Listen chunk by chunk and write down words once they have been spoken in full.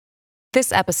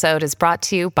This episode is brought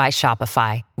to you by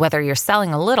Shopify. Whether you're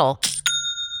selling a little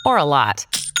or a lot,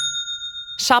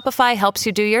 Shopify helps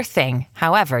you do your thing,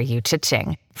 however you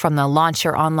cha-ching. From the launch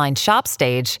your online shop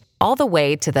stage, all the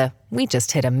way to the we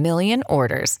just hit 1 million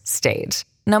orders stage.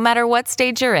 No matter what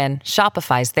stage you're in,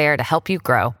 Shopify's there to help you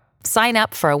grow. Sign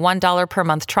up for a $1 per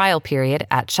month trial period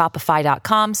at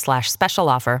shopify.com/special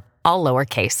offer, all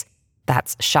lowercase.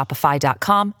 That's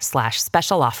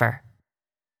shopify.com/special offer.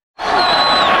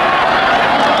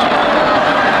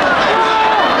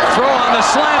 Throw on the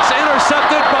slants,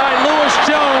 intercepted by Lewis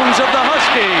Jones of the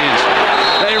Huskies.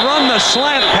 They run the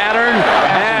slant pattern,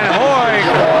 and Hoy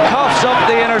cuffs up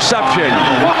the interception.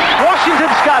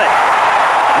 Washington's got it.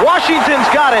 Washington's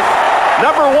got it.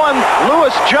 Number 1,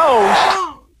 Lewis Jones.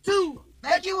 1, 2,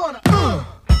 make you wanna.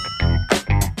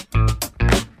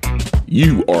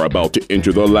 You are about to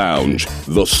enter the lounge,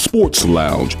 the Sports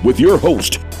Lounge, with your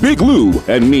host, Big Lou,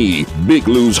 and me, Big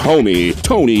Lou's homie,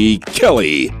 Tony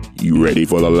Kelly. You ready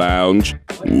for the lounge?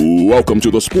 Welcome to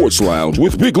the Sports Lounge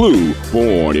with Big Lou.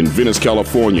 Born in Venice,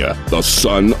 California, the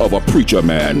son of a preacher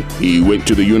man. He went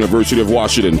to the University of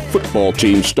Washington football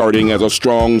team starting as a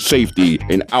strong safety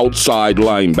and outside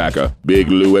linebacker. Big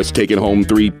Lou has taken home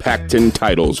 3 Pac-10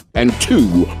 titles and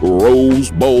 2 Rose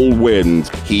Bowl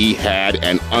wins. He had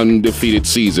an undefeated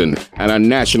season and a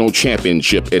national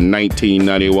championship in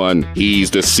 1991.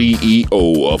 He's the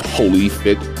CEO of Holy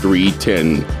Fit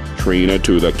 310. Trainer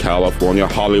to the California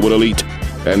Hollywood elite.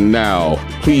 And now,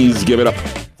 please give it up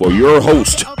for your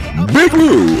host, Big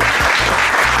Lou.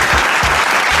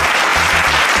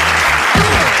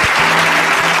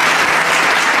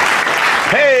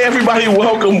 Hey, everybody,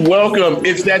 welcome.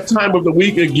 It's that time of the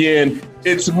week again.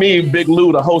 It's me, Big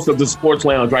Lou, the host of the Sports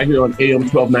Lounge right here on AM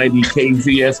 1290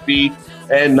 KZSB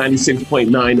and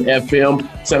 96.9 FM,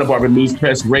 Santa Barbara News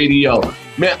Press Radio.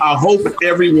 Man, I hope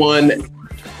everyone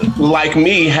like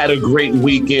me had a great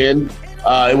weekend.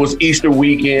 It was Easter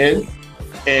weekend,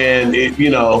 and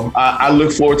I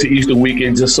look forward to Easter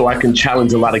weekend just so I can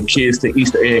challenge a lot of kids to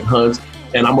Easter egg hunts.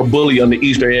 And I'm a bully on the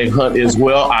Easter egg hunt as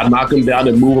well. I knock them down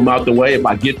and move them out the way. If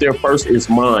I get there first, it's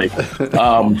mine.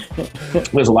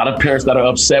 There's a lot of parents that are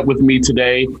upset with me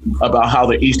today about how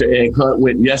the Easter egg hunt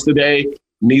went yesterday.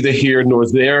 Neither here nor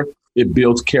there. It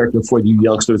builds character for you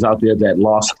youngsters out there that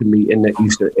lost to me in the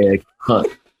Easter egg hunt.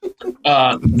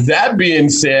 That being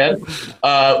said,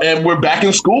 and we're back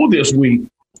in school this week,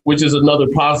 which is another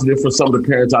positive for some of the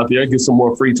parents out there. Get some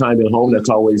more free time at home. That's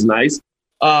always nice.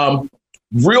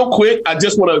 Real quick, I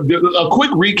just want to do a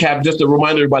quick recap just to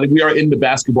remind everybody we are in the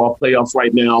basketball playoffs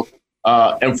right now.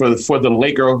 And for the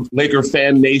Laker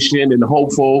fan nation and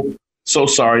hopeful, so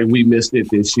sorry we missed it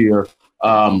this year.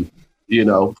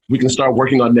 We can start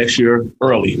working on next year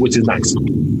early, which is nice.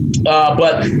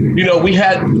 But we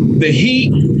had the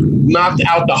Heat knocked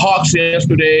out the Hawks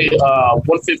yesterday,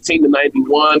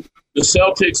 115-91. The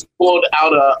Celtics pulled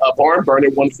out a barn burner,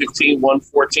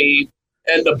 115-114.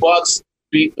 And the Bucks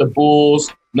beat the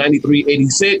Bulls,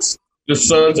 93-86. The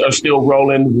Suns are still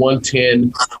rolling,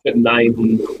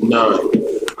 110-99.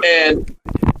 And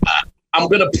I'm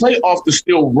going to play off the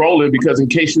still rolling because in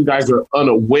case you guys are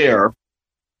unaware,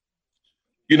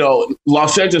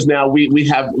 Los Angeles now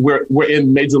we're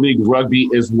in Major League Rugby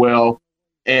as well,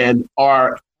 and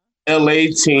our LA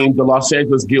team, the Los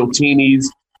Angeles Giltinis,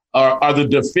 are the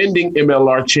defending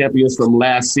MLR champions from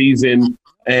last season,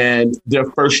 and their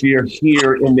first year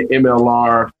here in the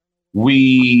MLR,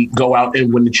 we go out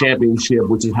and win the championship,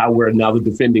 which is how we're now the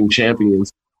defending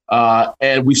champions.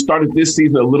 And we started this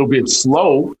season a little bit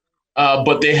slow,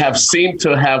 but they have seemed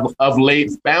to have of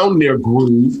late found their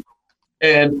groove.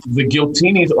 And the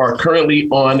Giltinis are currently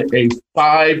on a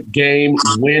 5-game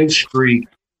win streak,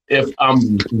 if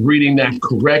I'm reading that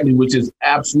correctly, which is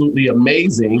absolutely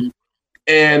amazing.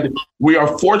 And we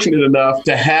are fortunate enough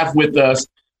to have with us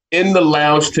in the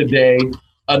lounge today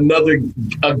a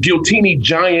Giltini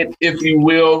giant, if you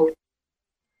will,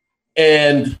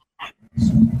 and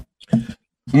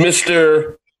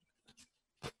Mr.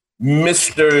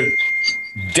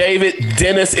 David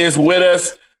Dennis is with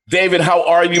us. David, how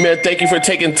are you, man? Thank you for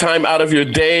taking time out of your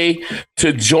day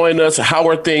to join us. How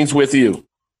are things with you?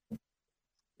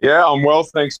 Yeah, I'm well.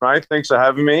 Thanks, mate. Thanks for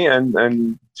having me and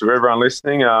to everyone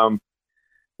listening. Yeah,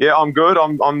 I'm good.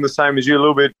 I'm the same as you. A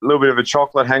little bit of a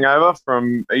chocolate hangover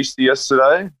from Easter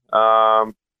yesterday.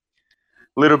 A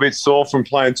little bit sore from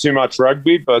playing too much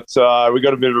rugby, but we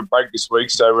got a bit of a break this week,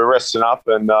 so we're resting up.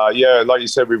 And yeah, like you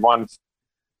said, we've won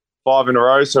 5 in a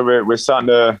row, so we're starting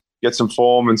to get some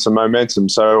form and some momentum.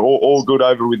 So all good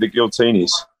over with the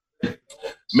Giltinis.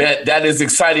 Man, that is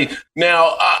exciting.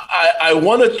 Now, I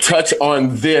want to touch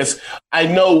on this. I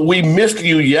know we missed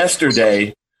you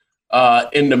yesterday,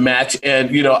 in the match.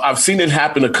 And, I've seen it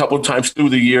happen a couple of times through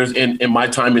the years in my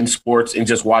time in sports and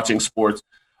just watching sports.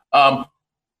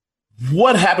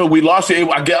 What happened? We lost it.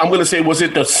 I'm going to say, was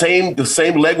it the same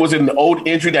leg? Was it an old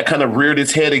injury that kind of reared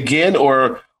its head again?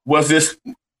 Or was this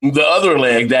the other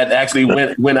leg that actually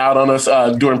went out on us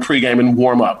during pregame and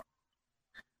warm up?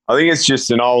 I think it's just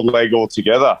an old leg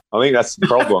altogether. I think that's the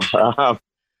problem.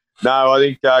 No, I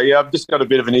think, I've just got a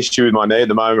bit of an issue with my knee at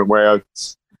the moment where I've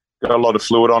got a lot of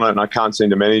fluid on it and I can't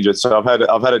seem to manage it. So I've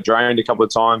had it drained a couple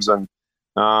of times and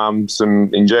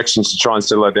some injections to try and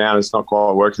settle it down. It's not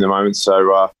quite working at the moment.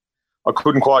 So I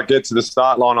couldn't quite get to the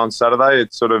start line on Saturday.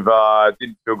 It sort of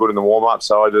didn't feel good in the warm-up.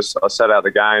 So I sat out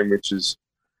the game, which is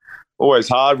always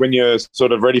hard when you're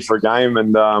sort of ready for a game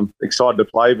and excited to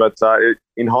play. But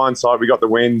in hindsight, we got the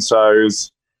win. So it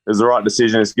was the right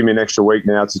decision. It's given me an extra week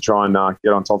now to try and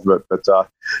get on top of it. But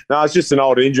no, it's just an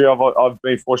old injury. I've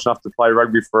been fortunate enough to play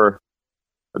rugby for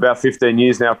about 15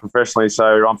 years now professionally.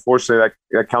 So unfortunately,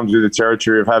 that comes with the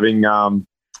territory of having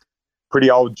pretty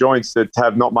old joints that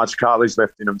have not much cartilage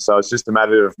left in them. So it's just a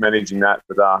matter of managing that.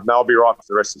 But no, I'll be right for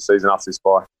the rest of the season after this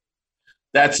bye.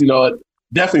 That's,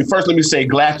 definitely, first let me say,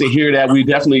 glad to hear that. We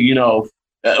definitely,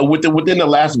 within the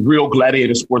last real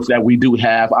gladiator sports that we do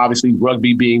have, obviously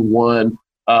rugby being one,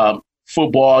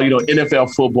 football,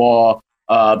 NFL football,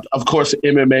 of course,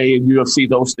 MMA and UFC,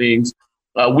 those things.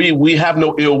 We have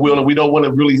no ill will and we don't want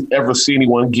to really ever see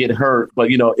anyone get hurt, but,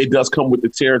 it does come with the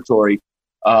territory.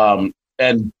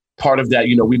 And part of that,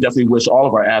 we definitely wish all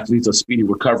of our athletes a speedy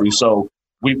recovery. So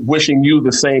we wishing you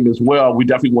the same as well. We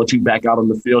definitely want you back out on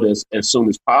the field as soon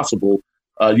as possible.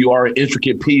 You are an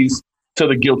intricate piece to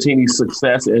the Giltinis'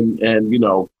 success. And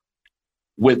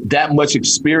with that much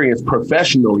experience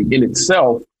professionally in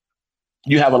itself,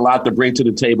 you have a lot to bring to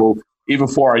the table, even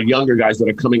for our younger guys that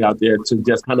are coming out there to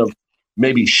just kind of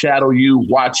maybe shadow you,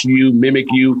 watch you, mimic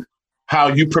you, how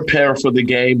you prepare for the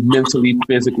game mentally,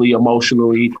 physically,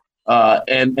 emotionally.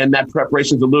 And that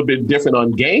preparation is a little bit different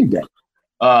on game day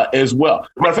as well.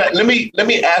 Matter of fact, let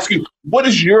me ask you, what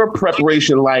is your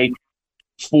preparation like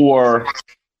for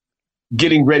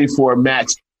getting ready for a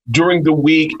match during the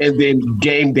week and then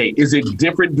game day? Is it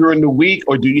different during the week,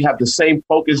 or do you have the same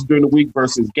focus during the week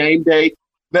versus game day?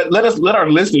 Let our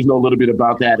listeners know a little bit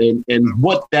about that and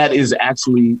what that is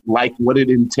actually like, what it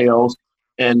entails,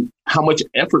 and how much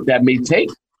effort that may take.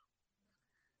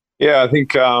 Yeah, I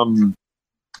think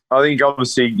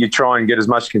obviously you try and get as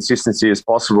much consistency as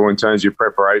possible in terms of your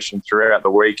preparation throughout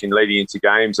the week and leading into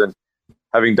games. And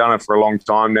having done it for a long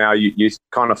time now, you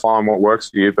kind of find what works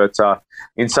for you. But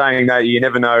in saying that, you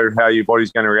never know how your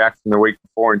body's going to react from the week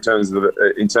before in terms of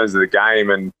the game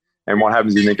and what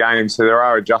happens in the game. So there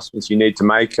are adjustments you need to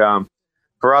make.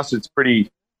 For us, it's pretty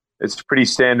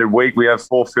standard week. We have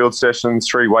 4 field sessions,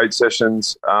 3 weight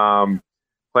sessions,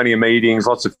 plenty of meetings,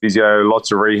 lots of physio,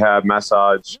 lots of rehab,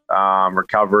 massage,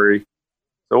 recovery.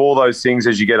 So all those things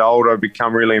as you get older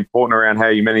become really important around how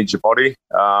you manage your body.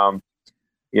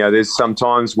 There's some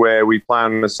times where we play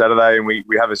on a Saturday and we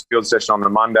have a field session on the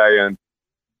Monday, and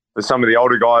for some of the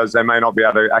older guys, they may not be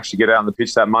able to actually get out on the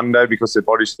pitch that Monday because their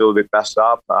body's still a bit bashed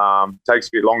up. Takes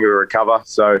a bit longer to recover.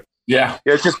 So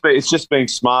it's just being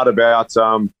smart about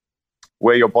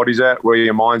where your body's at, where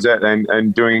your mind's at,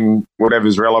 and doing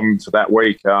whatever's relevant for that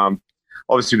week.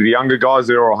 Obviously, with the younger guys,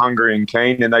 they're all hungry and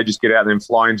keen, and they just get out there and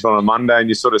fly into on a Monday, and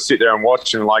you sort of sit there and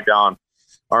watch and like going,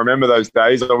 I remember those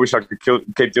days. I wish I could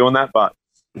keep doing that, but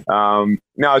for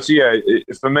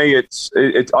me,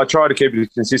 I try to keep it as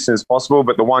consistent as possible.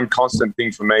 But the one constant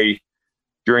thing for me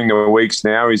during the weeks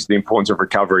now is the importance of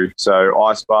recovery. So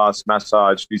ice baths,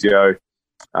 massage, physio,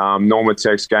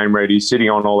 Normatex, game ready, sitting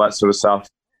on all that sort of stuff.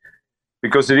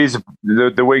 Because it is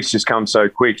the weeks just come so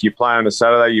quick. You play on a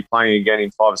Saturday, you're playing again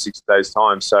in 5 or 6 days'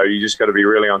 time. So you just got to be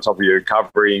really on top of your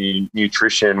recovery and your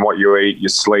nutrition, what you eat, your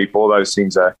sleep, all those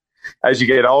things are, as you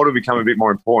get older, become a bit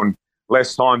more important.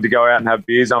 Less time to go out and have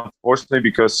beers, unfortunately,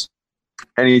 because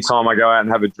any time I go out and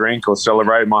have a drink or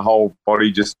celebrate, my whole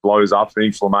body just blows up,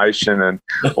 inflammation, and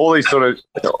all these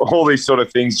sort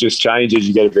of things just change as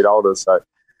you get a bit older. So,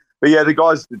 but yeah, the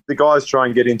guys try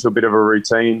and get into a bit of a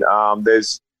routine.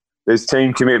 There's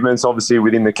team commitments, obviously,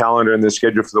 within the calendar and the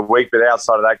schedule for the week, but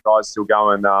outside of that, guys still go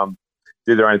and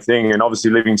do their own thing. And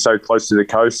obviously, living so close to the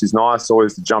coast is nice,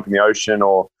 always to jump in the ocean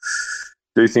or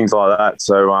do things like that.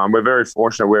 So we're very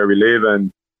fortunate where we live,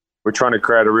 and we're trying to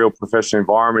create a real professional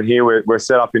environment here. We're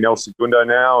set up in El Segundo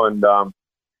now, and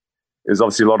there's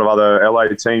obviously a lot of other LA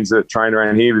teams that train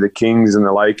around here with the Kings and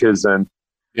the Lakers, and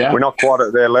we're not quite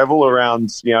at their level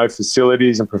around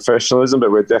facilities and professionalism, but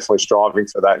we're definitely striving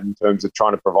for that in terms of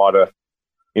trying to provide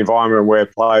environment where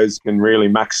players can really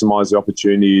maximise the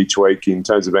opportunity each week in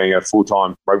terms of being a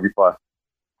full-time rugby player.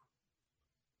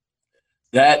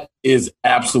 That is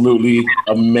absolutely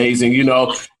amazing. You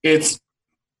know,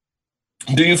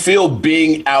 do you feel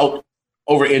being out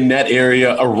over in that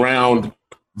area around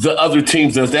the other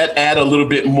teams, does that add a little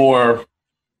bit more,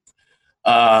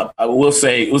 we'll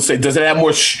say, does it add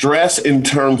more stress in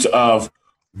terms of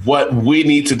what we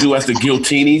need to do as the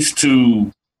Giltinis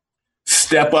to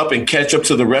step up and catch up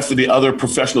to the rest of the other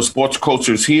professional sports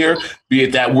cultures here, be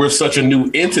it that we're such a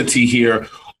new entity here,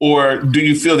 or do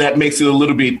you feel that makes it a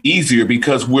little bit easier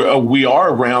because we are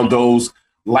around those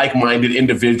like-minded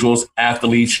individuals,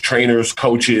 athletes, trainers,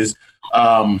 coaches,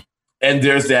 and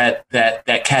there's that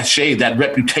cachet, that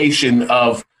reputation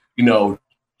of, you know,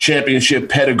 championship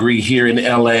pedigree here in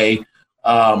LA,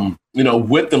 you know,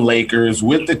 with the Lakers,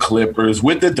 with the Clippers,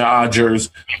 with the Dodgers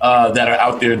that are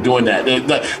out there doing that.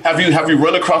 Have you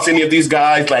run across any of these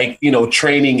guys, like, you know,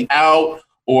 training out,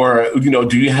 or, you know,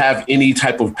 do you have any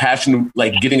type of passion,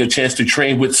 like getting a chance to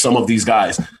train with some of these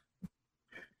guys?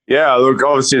 Yeah, look,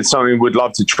 obviously it's something we'd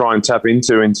love to try and tap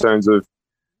into in terms of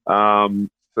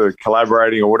for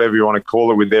collaborating or whatever you want to call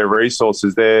it with their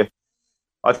resources there.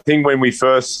 I think when we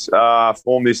first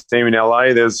formed this team in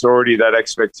LA, there's already that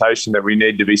expectation that we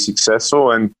need to be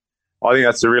successful. And I think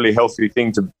that's a really healthy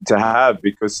thing to have,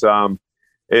 because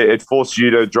it forces you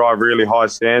to drive really high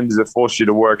standards. It forces you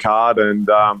to work hard. And,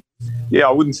 I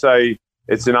wouldn't say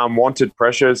it's an unwanted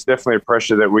pressure. It's definitely a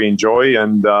pressure that we enjoy.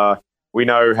 And we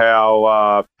know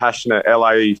how passionate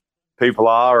LA people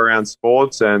are around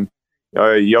sports. And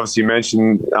you obviously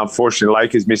mentioned, unfortunately,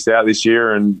 Lakers missed out this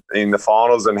year and in the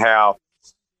finals, and how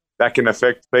that can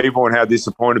affect people and how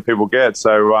disappointed people get.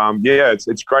 So,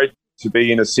 it's great to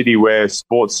be in a city where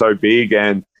sport's so big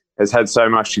and has had so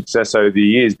much success over the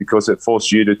years, because it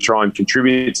forces you to try and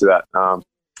contribute to that.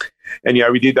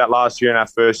 We did that last year in our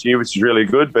first year, which is really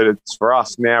good, but it's for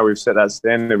us now. We've set that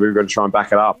standard. We've got to try and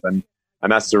back it up. And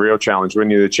that's the real challenge. When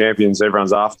you're the champions,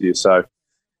 everyone's after you. So,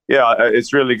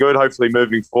 it's really good. Hopefully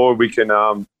moving forward, we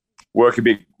can work a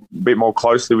bit more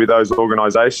closely with those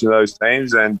organisations, those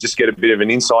teams, and just get a bit of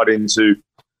an insight into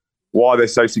why they're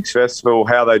so successful,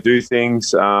 how they do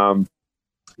things, and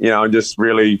just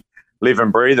really live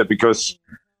and breathe it, because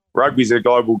rugby's a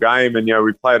global game, and,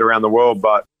 we play it around the world,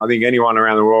 but I think anyone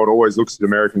around the world always looks at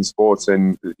American sports,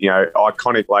 and,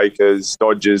 iconic Lakers,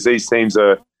 Dodgers, these teams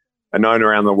are known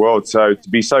around the world. So to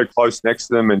be so close next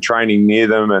to them and training near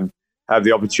them and have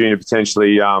the opportunity to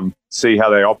potentially see how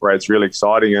they operate, it's really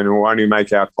exciting, and it will only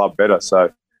make our club better.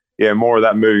 So, more of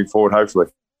that moving forward, hopefully.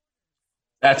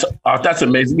 That's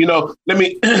amazing. Let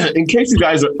me, in case you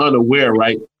guys are unaware,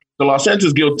 right, the Los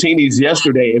Angeles Giltinis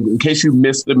yesterday, in case you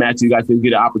missed the match, you guys didn't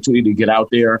get an opportunity to get out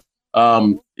there.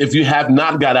 If you have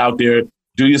not got out there,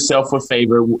 do yourself a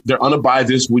favor. They're on a bye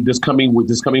this coming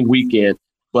weekend.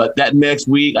 But that next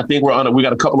week, I think we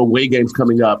got a couple of away games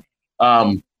coming up.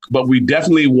 But we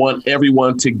definitely want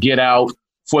everyone to get out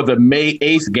for the May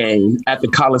 8th game at the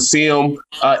Coliseum.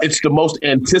 It's the most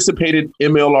anticipated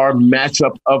MLR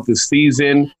matchup of the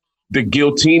season. The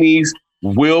Giltinis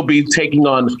will be taking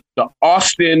on the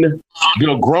Austin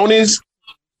Gilgronis.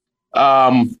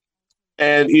 And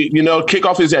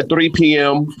kickoff is at 3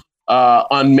 p.m.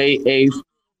 On May 8th.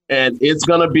 And it's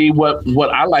going to be what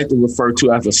I like to refer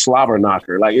to as a slobber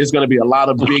knocker. Like, it's going to be a lot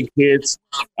of big hits,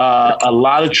 a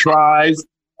lot of tries,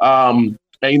 and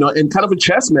kind of a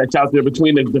chess match out there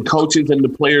between the coaches and the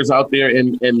players out there,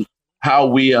 and how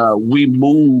we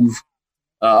move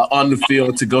on the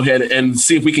field to go ahead and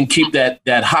see if we can keep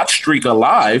that hot streak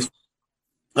alive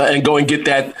and go and get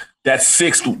that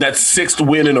sixth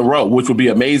win in a row, which would be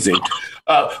amazing.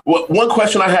 One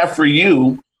question I have for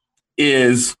you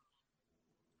is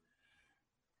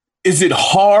it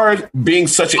hard being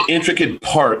such an intricate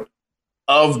part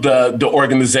of the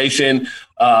organization?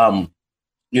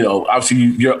 Obviously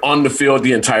you're on the field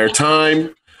the entire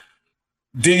time.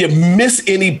 Do you miss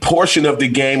any portion of the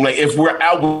game? Like, if we're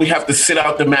out, we have to sit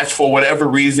out the match for whatever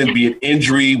reason, be it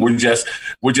injury, we're just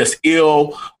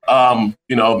ill.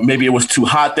 Maybe it was too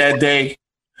hot that day.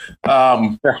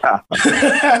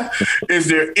 Is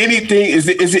there anything? Is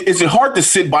it hard to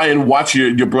sit by and watch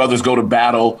your brothers go to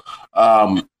battle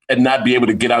and not be able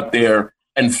to get out there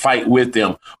and fight with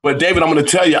them? But David, I'm going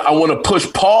to tell you, I want to push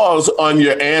pause on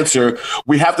your answer.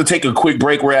 We have to take a quick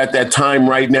break. We're at that time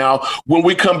right now. When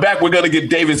we come back, we're going to get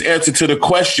David's answer to the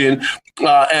question. And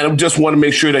I just want to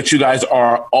make sure that you guys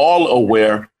are all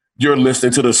aware you're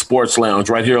listening to the Sports Lounge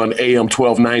right here on AM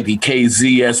 1290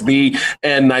 KZSB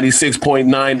and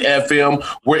 96.9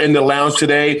 FM. We're in the lounge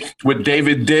today with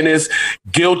David Dennis,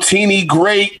 Giltini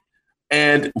great,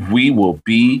 and we will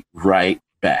be right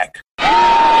back. Good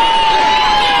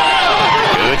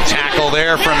tackle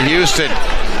there from Houston.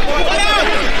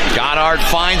 Goddard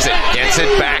finds it, gets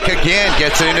it back again,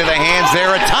 gets it into the hands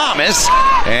there of Thomas,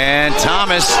 and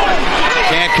Thomas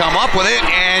can't come up with it,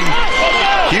 and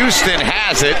Houston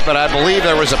has it, but I believe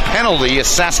there was a penalty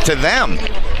assessed to them.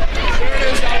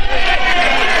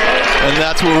 And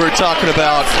that's what we're talking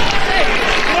about.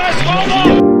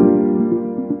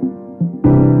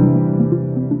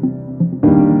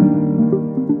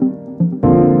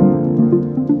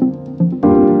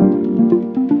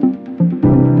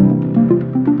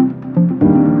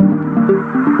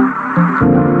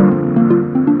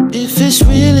 If it's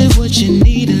really what you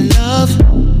need in love,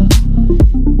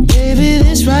 baby,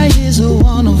 this right here's a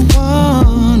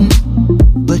one-on-one.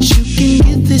 But you can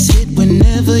get this hit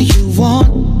whenever you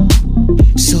want.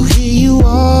 So here you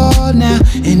are now,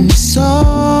 and it's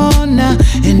on now,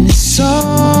 and it's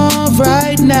all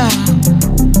right now.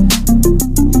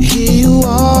 Here you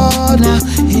are now,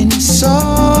 and it's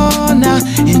all now,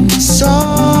 and it's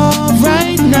all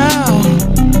right now.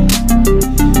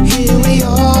 Here we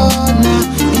are now,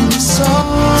 and it's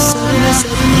all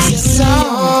it's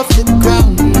off the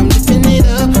ground. I'm lifting it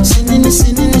up, sending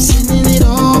it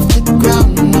off the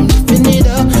ground. I'm lifting it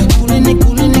up, cooling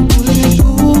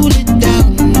it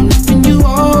down. I'm lifting you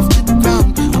off the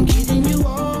ground. I'm getting you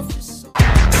off the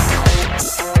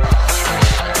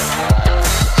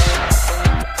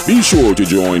Be sure to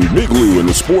join Big Lou in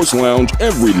the Sports Lounge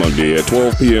every Monday at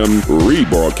 12 p.m.,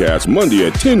 rebroadcast Monday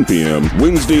at 10 p.m.,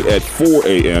 Wednesday at 4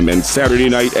 a.m., and Saturday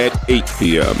night at 8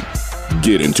 p.m.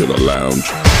 Get into the lounge.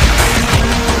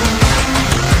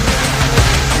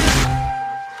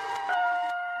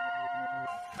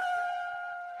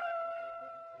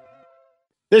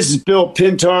 This is Bill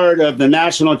Pintard of the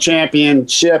National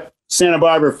Championship Santa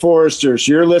Barbara Foresters.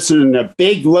 You're listening to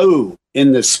Big Lou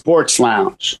in the Sports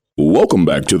Lounge. Welcome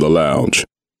back to the lounge,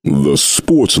 the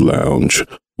Sports Lounge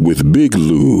with Big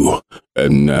Lou.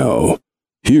 And now,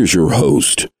 here's your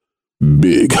host,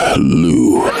 Big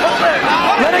Lou.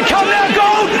 Let it come now,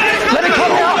 Gold! Let it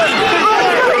come now!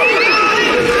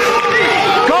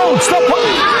 Gold, stop!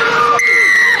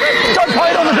 Don't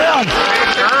play it on the ground!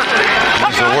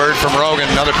 There's a word from Rogan,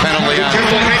 another penalty on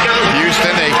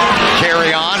Houston. They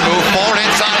carry on, move forward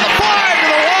inside of the 5 to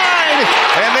the wide,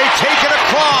 and they take it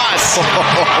across.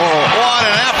 What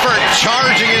an effort,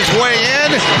 charging his way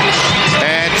in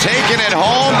and taking it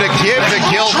home to give the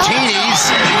Giltinis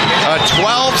a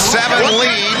 12-7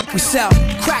 lead. We sell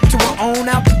crack to our own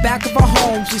out the back of our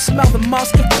homes. We smell the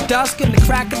musk of the dusk and the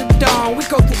crack of the dawn. We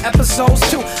go through episodes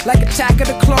too, like Attack of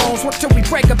the Clones. What till we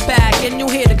break a bag and you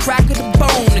hear the crack of the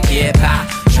bone. To get by,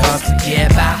 just to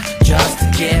get by, just to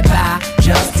get by,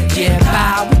 just to get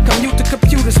by. We commute to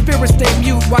computer, spirits stay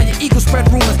mute while your ego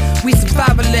spread rumors. We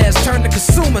survivalists turn to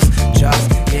consumers, just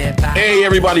to get by. Hey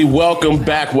everybody, welcome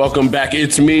back.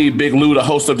 It's me, Big Lou, the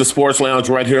host of the Sports Lounge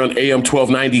right here on AM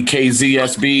 1290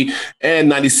 KZSB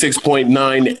and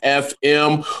 96.9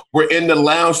 FM. We're in the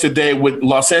lounge today with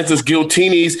Los Angeles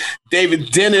Giltinis,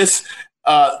 David Dennis,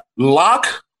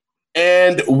 Locke,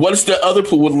 and what's the other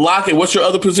with Locke? And what's your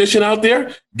other position out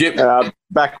there?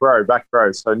 Back row.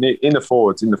 So in the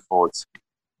forwards.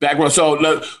 Back row.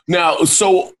 So now,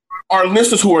 our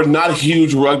listeners who are not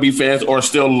huge rugby fans or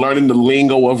still learning the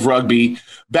lingo of rugby,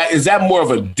 is that more of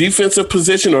a defensive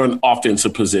position or an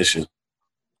offensive position?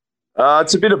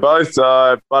 It's a bit of both,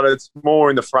 but it's more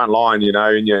in the front line. You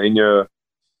know, in your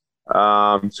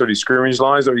sort of scrimmage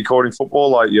lines that we call in football,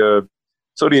 like your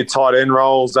sort of your tight end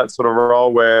roles, that sort of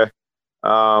role where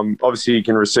obviously you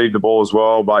can receive the ball as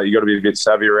well, but you got to be a bit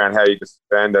savvy around how you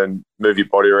defend and move your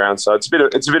body around. So it's a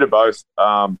bit of both.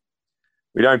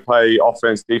 We don't play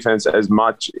offense, defense as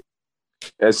much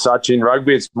as such in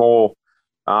rugby. It's more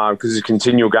because it's a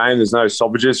continual game. There's no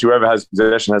stoppages. Whoever has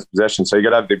possession. So you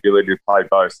got to have the ability to play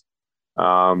both.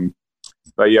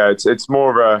 But yeah, it's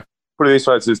more of a, put it this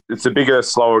way, it's the bigger,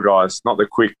 slower guys, not the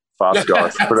quick, fast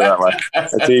guys. Put it that way.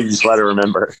 It's the easiest way to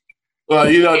remember. Well,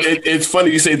 you know, it's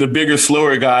funny you say the bigger,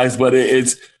 slower guys, but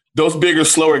it's those bigger,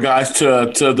 slower guys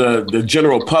to the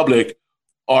general public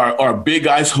are big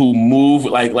guys who move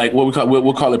like what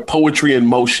we'll call it poetry in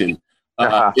motion,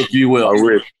 if you will.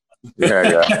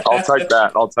 Yeah. I'll take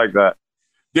that.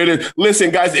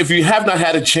 Listen, guys, if you have not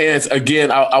had a chance,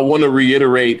 again, I want to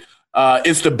reiterate,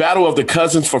 it's the battle of the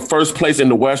cousins for first place in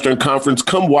the Western Conference.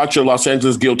 Come watch your Los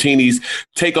Angeles Giltinis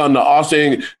take on the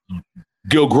Austin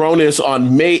Gilgronis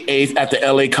on May 8th at the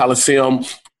LA Coliseum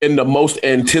in the most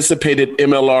anticipated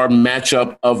MLR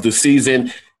matchup of the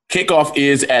season. Kickoff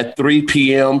is at 3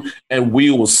 p.m., and we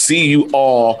will see you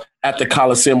all at the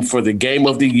Coliseum for the game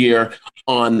of the year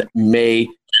on May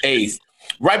 8th.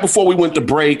 right before we went to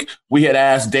break, we had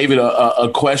asked David a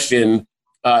question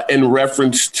in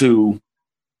reference to,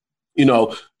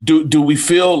 do we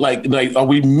feel like are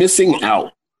we missing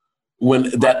out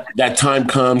when that time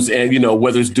comes, and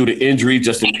whether it's due to injury,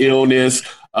 just an illness,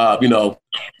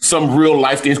 some real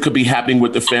life things could be happening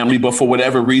with the family, but for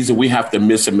whatever reason we have to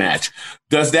miss a match.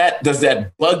 Does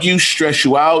that bug you, stress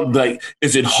you out? Like,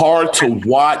 is it hard to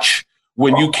watch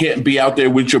when you can't be out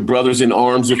there with your brothers in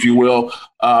arms, if you will?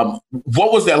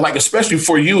 What was that like, especially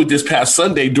for you this past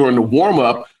Sunday during the warm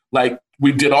up? Like,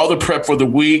 we did all the prep for the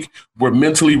week, we're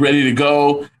mentally ready to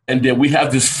go, and then we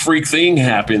have this freak thing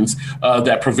happens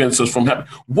that prevents us from happening.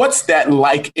 What's that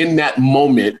like in that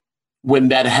moment when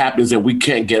that happens and we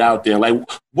can't get out there? Like,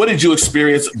 what did you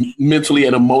experience mentally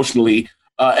and emotionally?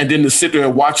 And then to sit there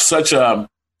and watch such a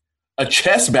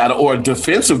chess battle or a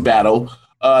defensive battle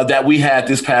that we had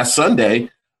this past Sunday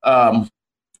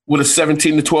with a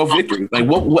 17-12 victory. Like,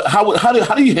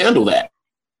 how do you handle that?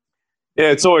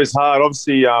 Yeah, it's always hard.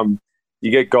 Obviously, you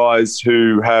get guys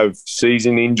who have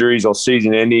season injuries or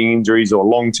season-ending injuries or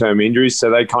long-term injuries,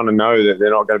 so they kind of know that they're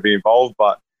not going to be involved.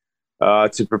 But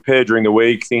to prepare during the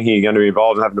week, thinking you're going to be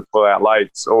involved and having to pull out late,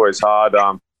 it's always hard.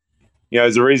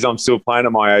 There's a reason I'm still playing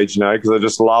at my age, because I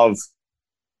just love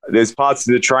 – there's parts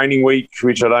of the training week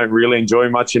which I don't really enjoy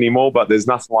much anymore, but there's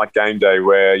nothing like game day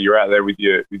where you're out there with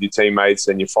your teammates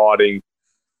and you're fighting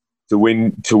to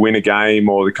win a game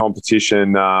or the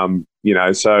competition,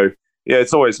 So, yeah,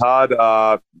 it's always hard,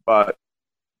 but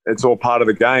it's all part of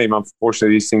the game.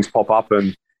 Unfortunately, these things pop up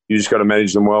and you just got to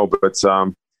manage them well. But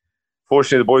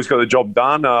fortunately, the boys got the job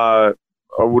done.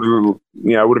 It would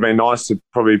have been nice to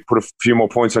probably put a few more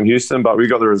points on Houston, but we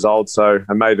got the result, so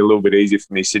it made it a little bit easier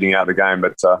for me sitting out the game.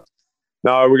 But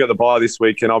no, we got the bye this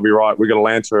week, and I'll be right. We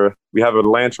have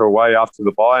Atlanta away after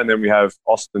the bye, and then we have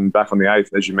Austin back on the 8th,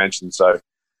 as you mentioned. So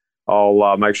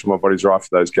I'll make sure my body's right for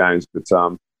those games. But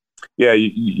yeah,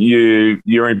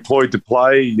 you're employed to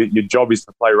play. Your job is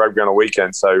to play rugby on a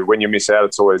weekend. So when you miss out,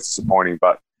 it's always disappointing,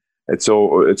 but it's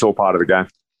all part of the game.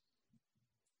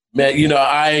 Man,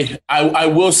 I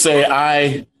will say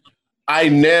I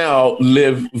now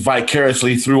live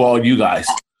vicariously through all you guys.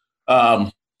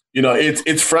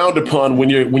 It's frowned upon when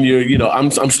you're I'm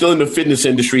still in the fitness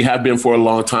industry, have been for a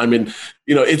long time, and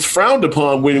it's frowned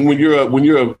upon when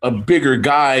you're a bigger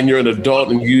guy and you're an adult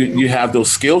and you have those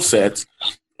skill sets,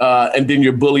 and then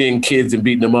you're bullying kids and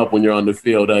beating them up when you're on the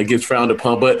field. It gets frowned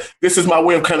upon, but this is my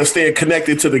way of kind of staying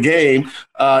connected to the game,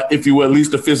 if you will, at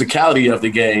least the physicality of the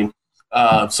game.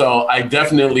 So I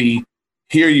definitely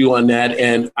hear you on that,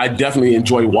 and I definitely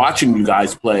enjoy watching you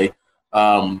guys play.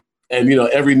 And,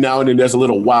 every now and then there's a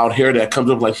little wild hair that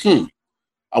comes up like,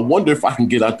 I wonder if I can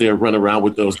get out there and run around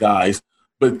with those guys.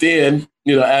 But then,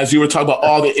 as you were talking about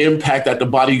all the impact that the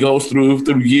body goes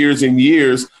through years and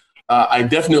years, I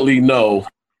definitely know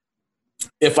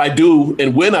if I do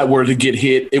and when I were to get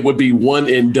hit, it would be one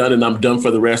and done, and I'm done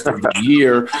for the rest of the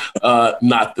year,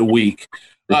 not the week.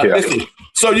 Listen,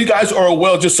 so you guys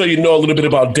are just so you know a little bit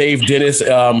about Dave Dennis,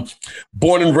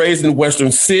 born and raised in Western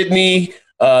Sydney.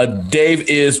 Dave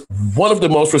is one of the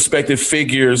most respected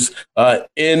figures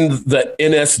in the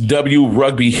NSW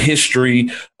rugby history.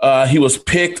 He was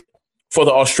picked for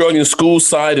the Australian school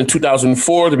side in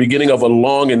 2004, the beginning of a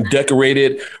long and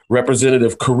decorated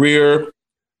representative career.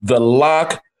 The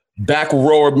lock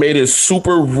backrower made his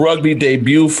Super Rugby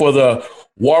debut for the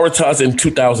Waratahs in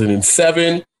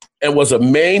 2007 and was a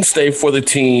mainstay for the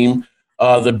team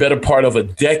the better part of a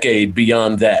decade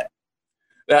beyond that.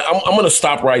 Now, I'm going to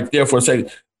stop right there for a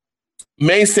second.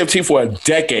 Mainstay team for a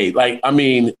decade.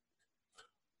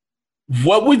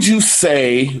 What would you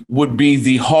say would be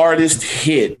the hardest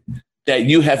hit that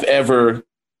you have ever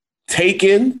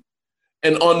taken?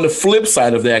 And on the flip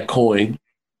side of that coin,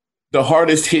 the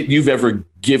hardest hit you've ever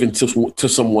given to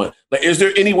someone? Like, is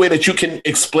there any way that you can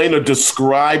explain or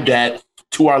describe that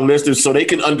to our listeners so they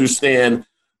can understand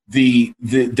the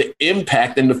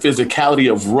impact and the physicality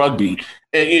of rugby?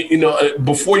 And,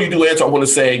 before you do answer, I want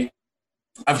to say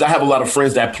I have a lot of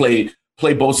friends that play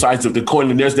both sides of the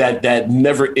coin, and there's that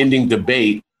never-ending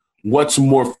debate. What's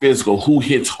more physical? Who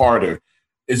hits harder?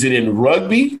 Is it in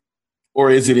rugby or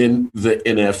is it in the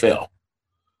NFL?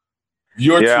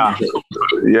 Yeah.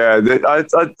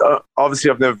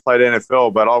 Obviously, I've never played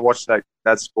NFL, but I watch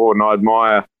that sport and I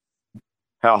admire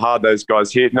how hard those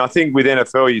guys hit. And I think with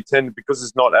NFL, you tend, because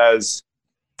it's not as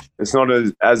an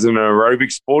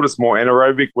aerobic sport, it's more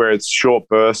anaerobic where it's short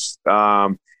bursts.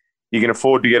 You can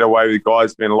afford to get away with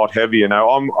guys being a lot heavier.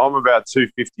 I'm about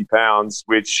 250 pounds,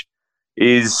 which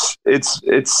is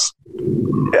it's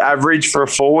average for a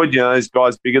forward. There's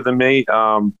guys bigger than me.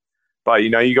 But,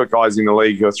 you got guys in the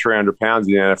league who are 300 pounds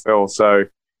in the NFL. So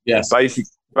yes,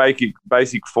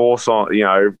 basic force on,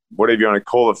 whatever you want to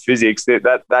call it, physics,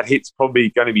 that hit's probably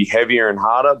going to be heavier and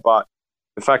harder. But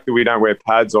the fact that we don't wear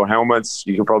pads or helmets,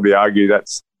 you can probably argue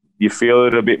you feel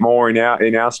it a bit more in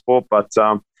our sport. But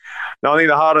no, I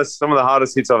think some of the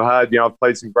hardest hits I've had, I've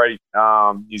played some great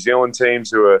New Zealand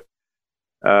teams who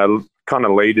are kind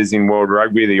of leaders in World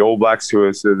Rugby, the All Blacks, who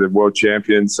are sort of the world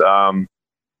champions.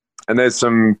 And there's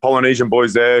some Polynesian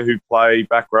boys there who play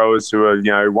back rowers who are,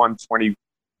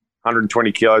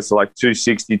 120 kilos to like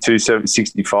 260,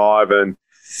 265. And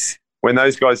when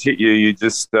those guys hit you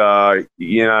just,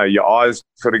 your eyes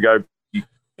sort of go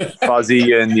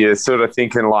fuzzy and you're sort of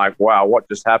thinking like, wow, what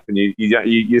just happened?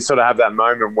 You sort of have that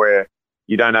moment where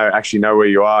you don't actually know where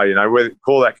you are,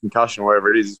 call that concussion,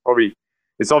 whatever it is.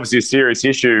 It's obviously a serious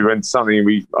issue and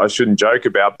something I shouldn't joke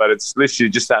about, but it's literally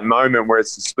just that moment where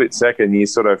it's a split second. You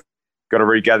sort of got to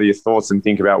regather your thoughts and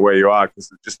think about where you are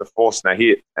because it's just the force and a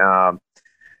hit.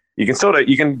 You can sort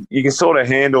of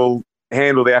handle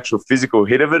the actual physical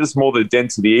hit of it. It's more the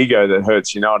dent to the ego that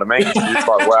hurts. You know what I mean? It's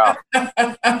like, wow,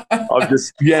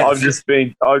 I've just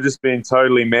been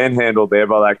totally manhandled there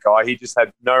by that guy. He just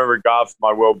had no regard for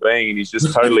my well-being, and he's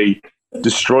just totally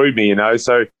destroyed me.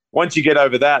 So once you get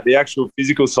over that, the actual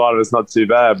physical side of it's not too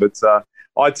bad. But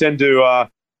I tend to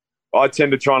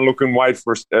try and look and wait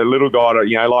for a little guy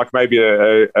to, like maybe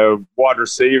a wide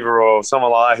receiver or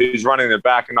someone like that who's running the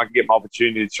back, and I can get my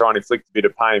opportunity to try and inflict a bit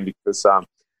of pain because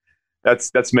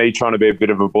that's me trying to be a bit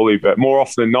of a bully. But more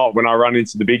often than not, when I run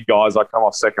into the big guys, I come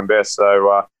off second best.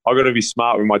 So I've got to be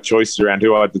smart with my choices around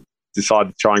who I decide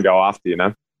to try and go after, You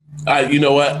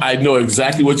know what? I know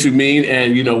exactly what you mean.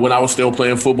 And, when I was still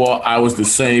playing football, I was the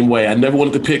same way. I never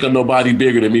wanted to pick on nobody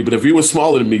bigger than me. But if you were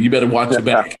smaller than me, you better watch your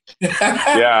back.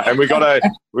 Yeah, and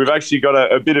we've actually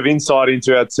got a bit of insight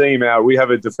into our team. We have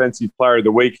a defensive player of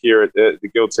the week here at the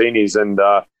Giltinis, and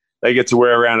they get to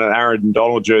wear around an Aaron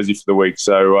Donald jersey for the week.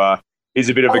 So he's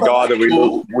a bit of a guy that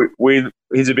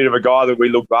he's a bit of a guy that we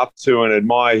look up to and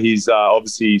admire. He's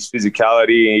obviously his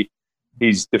physicality,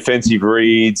 his defensive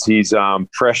reads, his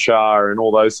pressure, and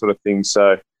all those sort of things.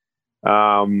 So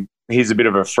he's a bit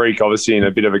of a freak, obviously, and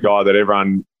a bit of a guy that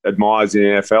everyone admires in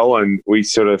the NFL. And we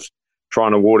sort of try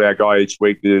and award our guy each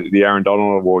week the Aaron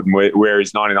Donald Award and wear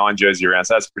his 99 jersey around.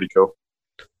 So that's pretty cool.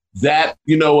 That's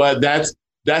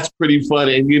pretty fun.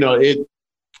 And,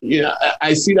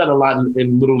 I see that a lot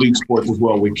in little league sports as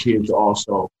well with kids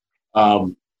also.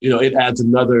 It adds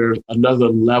another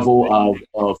level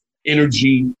of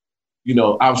energy,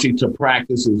 obviously to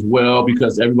practice as well,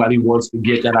 because everybody wants to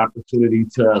get that opportunity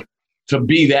to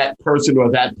be that person or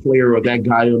that player or that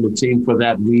guy on the team for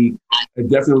that week. It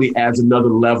definitely adds another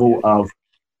level of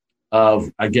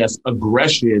I guess,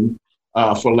 aggression,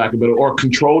 for lack of a better, or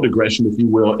controlled aggression, if you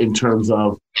will, in terms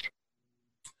of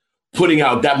putting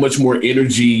out that much more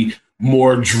energy,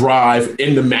 more drive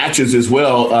in the matches as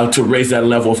well, to raise that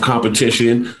level of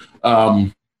competition.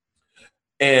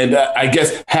 And I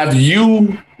guess, have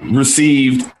you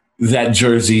received that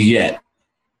jersey yet?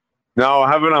 No,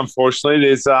 I haven't,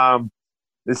 unfortunately.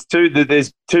 There's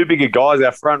two bigger guys,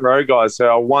 our front row guys. So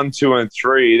our 1, 2, and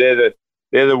 3, they're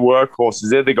the workhorses.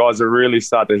 They're the guys that really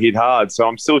start to hit hard. So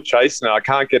I'm still chasing it. I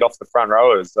can't get off the front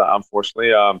rowers,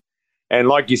 unfortunately. And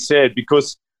like you said,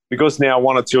 because now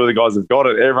 1 or 2 of the guys have got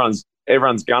it,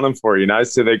 everyone's gunning for it,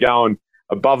 So they're going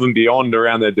above and beyond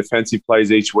around their defensive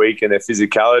plays each week and their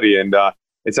physicality. And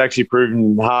it's actually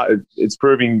proving hard. It's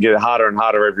proving to get harder and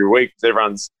harder every week because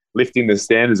everyone's lifting the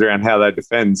standards around how they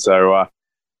defend. So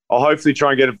I'll hopefully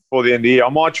try and get it before the end of the year. I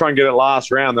might try and get it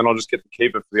last round, then I'll just get to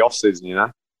keep it for the off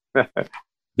season,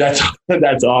 That's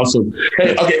awesome.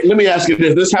 Hey, okay, let me ask you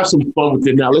this. Let's have some fun with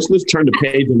it now. Let's turn the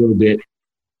page a little bit.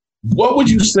 What would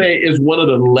you say is one of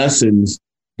the lessons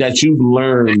that you've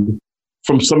learned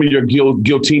from some of your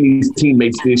Giltinis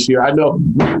teammates this year? I know,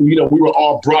 we were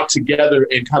all brought together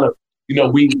and kind of,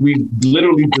 we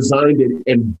literally designed it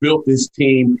and built this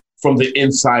team from the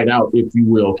inside out, if you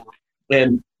will.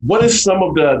 And what is some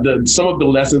of the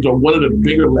lessons, or one of the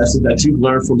bigger lessons that you've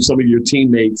learned from some of your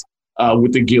teammates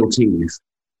with the Giltinis?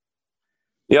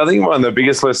 Yeah, I think one of the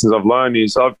biggest lessons I've learned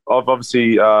is I've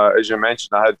obviously, as you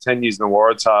mentioned, I had 10 years in the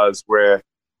Waratahs where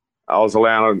I was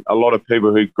allowing a lot of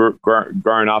people who'd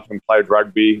grown up and played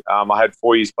rugby. I had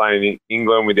 4 years playing in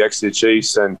England with the Exeter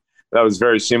Chiefs, and that was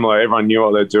very similar. Everyone knew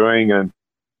what they're doing and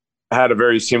had a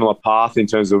very similar path in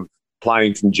terms of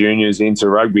playing from juniors into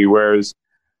rugby, whereas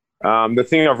the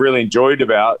thing I've really enjoyed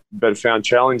but found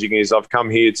challenging is I've come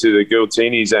here to the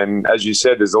Giltinis, and as you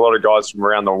said, there's a lot of guys from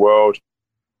around the world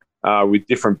with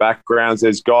different backgrounds.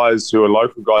 There's guys who are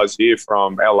local guys here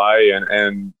from LA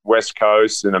and West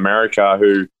Coast and America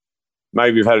who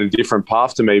maybe have had a different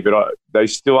path to me, but they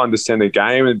still understand the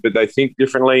game, but they think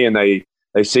differently and they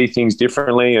see things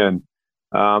differently. And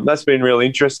that's been really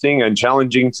interesting and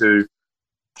challenging to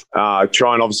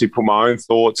try and obviously put my own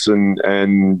thoughts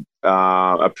and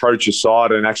approach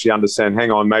aside and actually understand, hang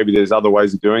on, maybe there's other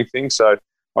ways of doing things. So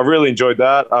I've really enjoyed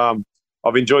that.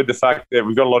 I've enjoyed the fact that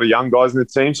we've got a lot of young guys in the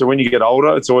team. So when you get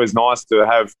older, it's always nice to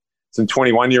have some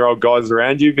 21-year-old guys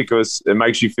around you because it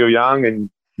makes you feel young and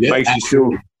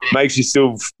makes you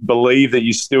still believe that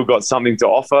you still got something to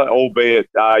offer, albeit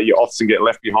you often get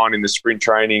left behind in the sprint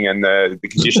training and the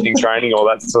conditioning training, all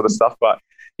that sort of stuff. But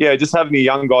yeah, just having the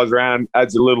young guys around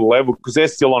adds a little level because they're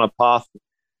still on a path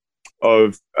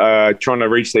of trying to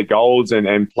reach their goals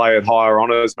and play at higher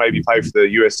honours, maybe play for the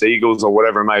US Eagles or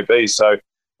whatever it may be. So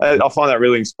I find that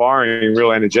really inspiring and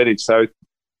real energetic. So,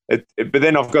 but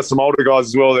then I've got some older guys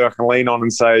as well that I can lean on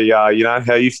and say, how are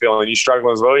you feeling? You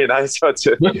struggling as well? So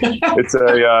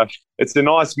it's a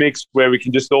nice mix where we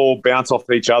can just all bounce off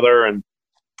each other and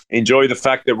enjoy the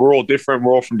fact that we're all different.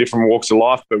 We're all from different walks of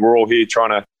life, but we're all here trying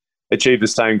to achieve the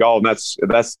same goal, and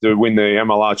that's to win the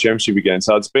MLR Championship again.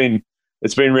 So it's been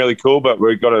really cool, but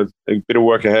we've got a bit of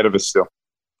work ahead of us still.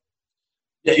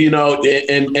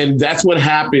 And that's what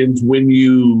happens when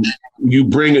you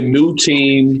bring a new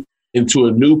team into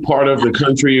a new part of the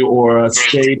country or a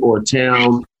state or a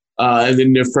town, and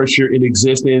then their first year in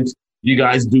existence, you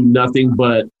guys do nothing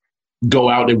but go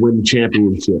out and win the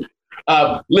championship.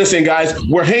 Listen, guys,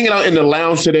 we're hanging out in the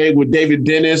lounge today with David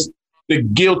Dennis,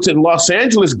 the Los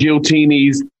Angeles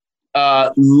Giltinis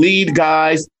lead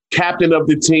guys, captain of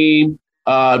the team,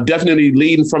 definitely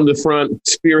leading from the front,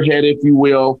 spearhead, if you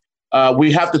will.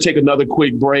 We have to take another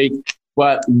quick break,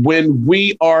 but when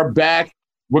we are back,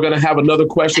 we're going to have another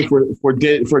question for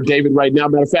David right now.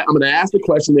 Matter of fact, I'm going to ask the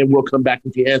question and we'll come back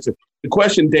with the answer. The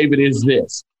question, David, is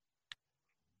this.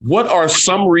 What are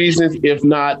some reasons, if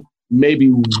not maybe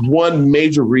one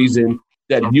major reason,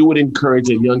 that you would encourage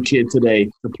a young kid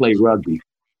today to play rugby?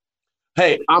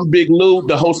 Hey, I'm Big Lou,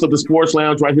 the host of the Sports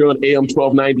Lounge right here on AM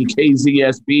 1290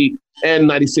 KZSB and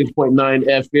 96.9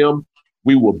 FM.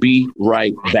 We will be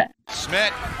right back.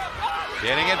 Smith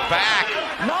getting it back.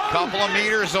 Couple of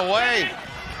meters away.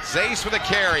 Zace with a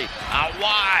carry. Out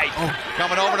wide.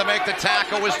 Coming over to make the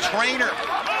tackle was Trainer.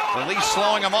 At least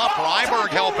slowing him up. Ryberg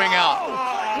helping out.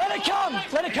 Let it come.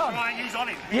 Let it come. He's on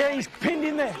it. Yeah, he's pinned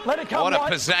in there. Let it come. What a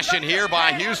possession here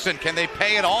by Houston. Can they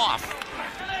pay it off?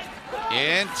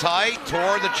 In tight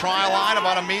toward the try line,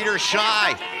 about a meter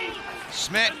shy.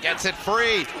 Smith gets it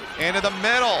free into the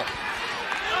middle.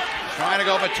 Trying to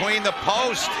go between the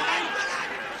post.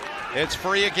 It's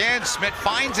free again. Smith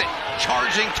finds it.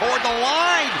 Charging toward the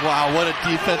line. Wow, what a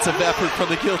defensive effort from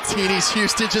the Giltinis.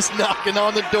 Houston just knocking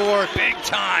on the door. Big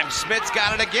time. Smith's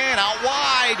got it again. Out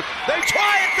wide. They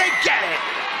try it. They get it.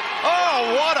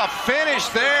 Oh, what a finish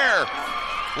there.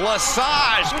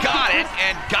 Lesage got it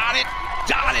and got it.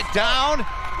 Dotted down.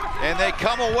 And they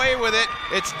come away with it.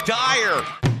 It's Dyer.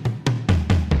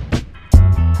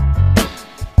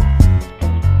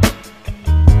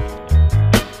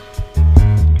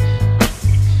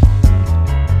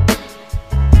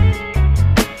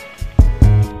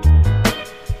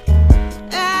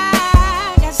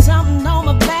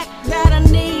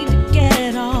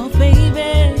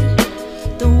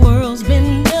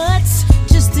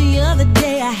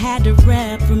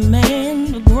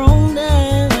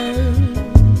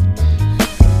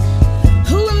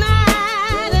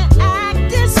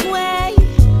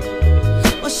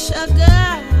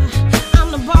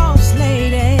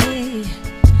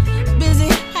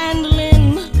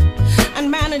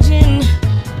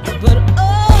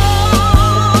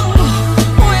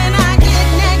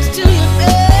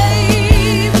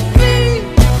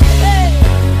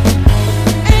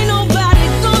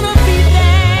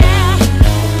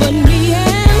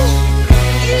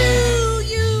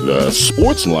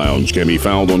 Sports Lounge can be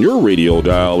found on your radio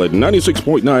dial at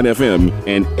 96.9 FM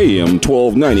and AM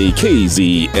 1290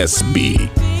 KZSB.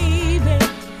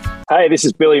 Hey, this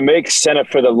is Billy Meeks, center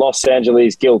for the Los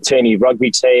Angeles Giltini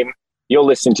rugby team. You're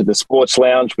listening to the Sports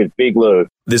Lounge with Big Lou.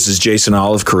 This is Jason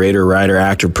Olive, creator, writer,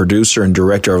 actor, producer, and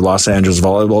director of Los Angeles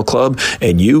Volleyball Club,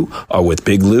 and you are with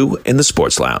Big Lou in the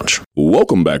Sports Lounge.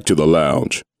 Welcome back to the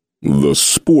lounge, the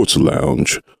Sports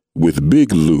Lounge with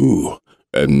Big Lou.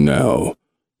 And now,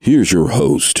 here's your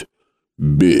host,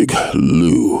 Big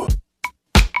Lou.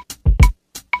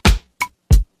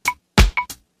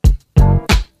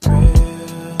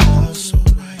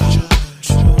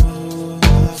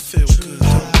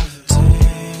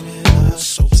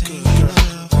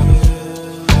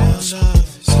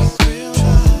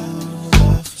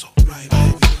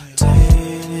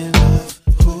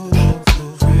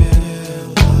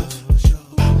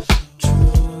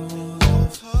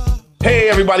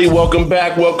 everybody. Welcome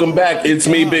back. Welcome back. It's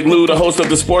me, Big Lou, the host of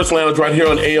the Sports Lounge right here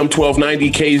on AM 1290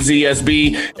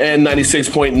 KZSB and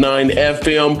 96.9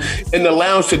 FM. In the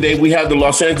lounge today, we have the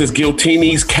Los Angeles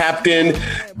Giltinis captain,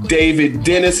 David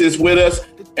Dennis, is with us.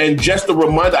 And just a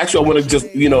reminder, actually, I want to just,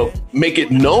 make it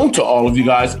known to all of you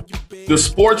guys, the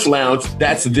Sports Lounge,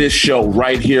 that's this show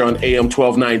right here on AM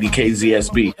 1290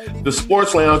 KZSB. The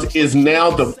Sports Lounge is now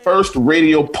the first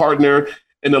radio partner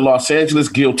in the Los Angeles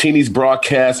Giltinis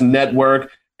broadcast network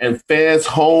and fans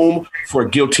home for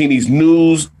Giltinis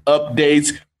news,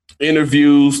 updates,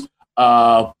 interviews,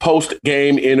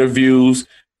 post-game interviews,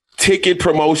 ticket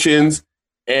promotions,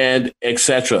 and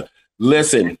etc.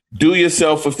 Listen, do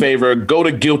yourself a favor. Go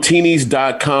to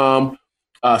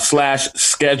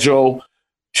giltinis.com/schedule.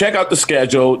 Check out the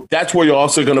schedule. That's where you're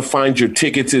also going to find your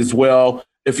tickets as well.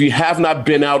 If you have not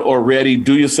been out already,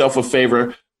 do yourself a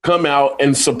favor. Come out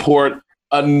and support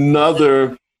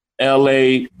another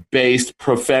LA-based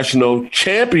professional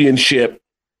championship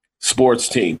sports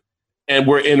team. And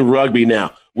we're in rugby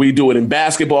now. We do it in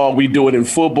basketball. We do it in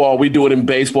football. We do it in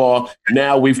baseball.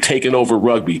 Now we've taken over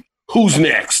rugby. Who's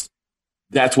next?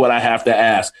 That's what I have to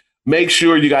ask. Make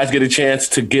sure you guys get a chance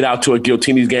to get out to a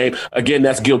Giltinis game. Again,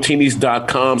 that's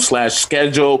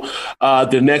giltinis.com/schedule.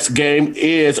 The next game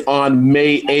is on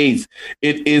May 8th.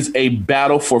 It is a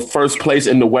battle for first place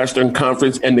in the Western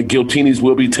Conference, and the Giltinis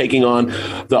will be taking on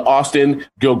the Austin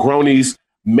Gilgronis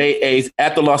May 8th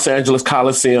at the Los Angeles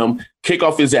Coliseum.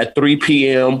 Kickoff is at 3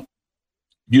 p.m.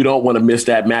 You don't want to miss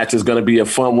that match. It's going to be a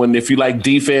fun one. If you like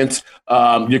defense,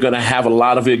 you're going to have a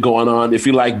lot of it going on. If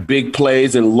you like big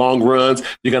plays and long runs,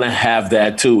 you're going to have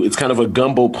that too. It's kind of a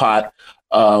gumbo pot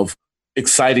of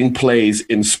exciting plays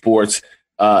in sports,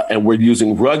 and we're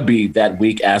using rugby that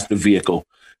week as the vehicle.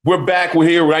 We're back. We're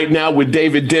here right now with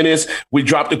David Dennis. We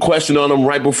dropped a question on him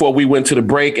right before we went to the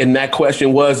break, and that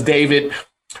question was, David,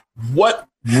 what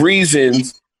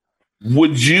reasons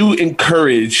would you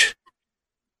encourage,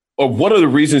 or what are the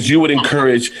reasons you would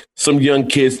encourage some young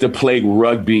kids to play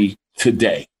rugby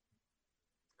today?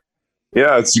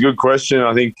 Yeah, it's a good question.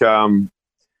 I think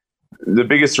the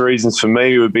biggest reasons for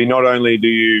me would be not only do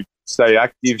you stay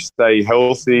active, stay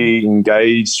healthy,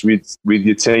 engaged with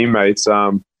your teammates,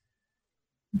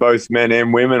 both men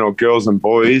and women or girls and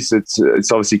boys. It's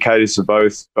obviously caters for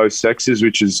both sexes,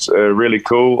 which is really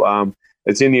cool.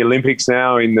 It's in the Olympics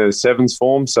now in the sevens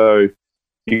form, so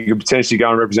you could potentially go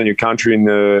and represent your country in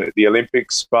the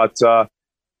Olympics. But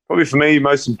probably for me,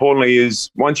 most importantly,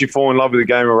 is once you fall in love with the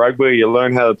game of rugby, you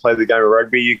learn how to play the game of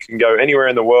rugby, you can go anywhere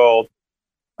in the world,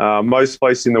 most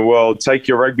places in the world, take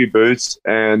your rugby boots,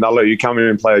 and they'll let you come in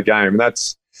and play a game. And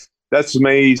that's for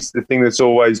me the thing that's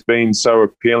always been so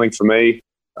appealing for me.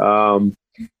 I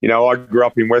grew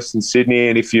up in Western Sydney,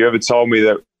 and if you ever told me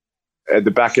that at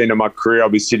the back end of my career I'll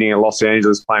be sitting in Los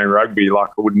Angeles playing rugby, I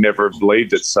would never have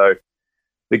believed it. So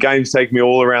the games take me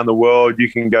all around the world. You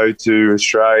can go to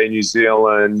Australia, New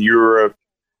Zealand, Europe,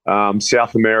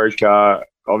 South America,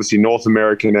 obviously North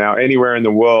America now, anywhere in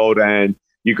the world, and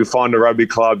you could find a rugby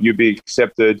club, you'd be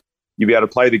accepted, you'd be able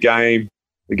to play the game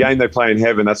they play in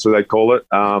heaven, that's what they call it.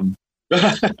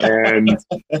 And,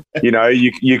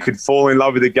 you could fall in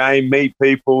love with the game, meet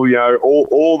people,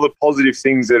 all the positive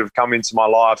things that have come into my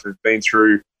life have been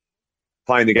through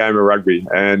playing the game of rugby.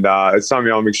 And it's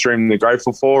something I'm extremely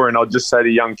grateful for. And I'll just say to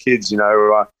young kids, you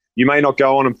may not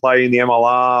go on and play in the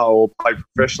MLR or play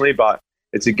professionally, but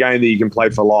it's a game that you can play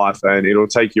for life, and it'll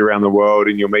take you around the world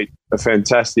and you'll meet a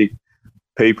fantastic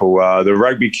people. The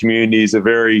rugby community is a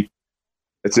very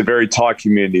tight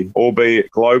community,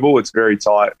 albeit global. It's very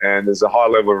tight, and there's a high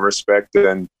level of respect.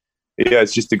 And yeah,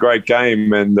 it's just a great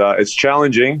game, and it's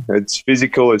challenging. It's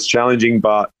physical, it's challenging,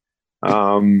 but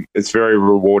it's very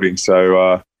rewarding.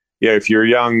 So if you're a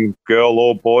young girl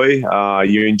or boy,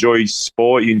 you enjoy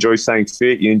sport, you enjoy staying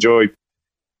fit, you enjoy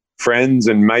friends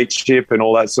and mateship and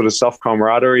all that sort of stuff,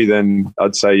 camaraderie, then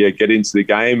I'd say, get into the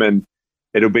game, and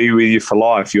it'll be with you for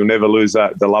life. You'll never lose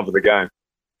the love of the game.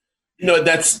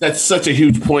 That's such a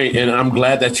huge point, and I'm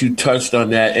glad that you touched on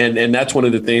that. And that's one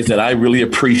of the things that I really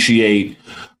appreciate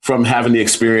from having the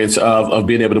experience of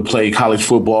being able to play college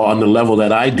football on the level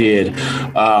that I did.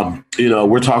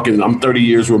 We're talking, I'm 30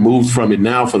 years removed from it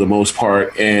now for the most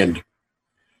part. And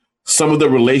some of the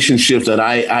relationships that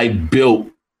I built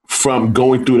from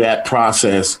going through that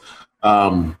process,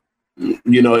 they're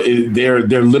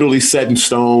literally set in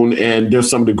stone, and they're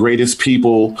some of the greatest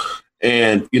people.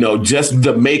 And, just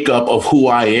the makeup of who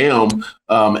I am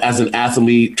as an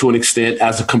athlete, to an extent,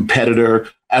 as a competitor,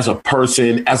 as a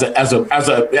person, as a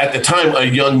at the time, a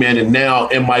young man, and now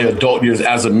in my adult years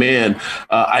as a man,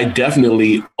 I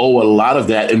definitely owe a lot of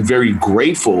that, and very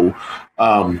grateful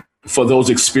for those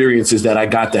experiences that I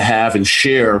got to have and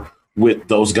share with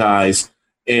those guys.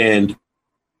 And,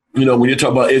 you know, when you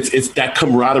talk about it's that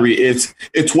camaraderie, it's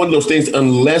one of those things,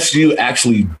 unless you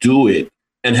actually do it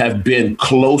and have been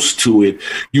close to it,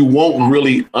 you won't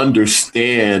really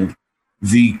understand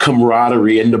the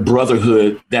camaraderie and the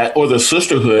brotherhood or the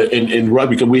sisterhood in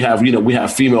rugby, because we have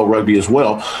female rugby as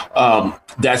well.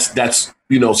 That's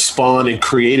spawned and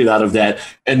created out of that.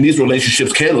 And these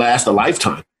relationships can last a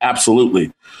lifetime.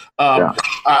 Absolutely.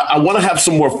 I want to have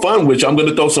some more fun, which I'm going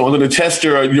to I'm going to test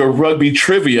your rugby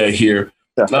trivia here.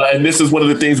 And this is one of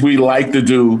the things we like to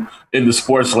do in the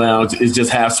Sports Lounge, is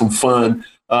just have some fun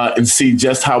and see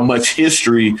just how much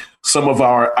history some of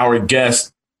our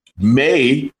guests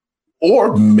may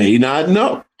or may not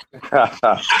know.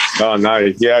 Oh, no.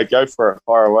 Yeah, go for it.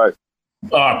 Fire away.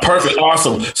 Perfect.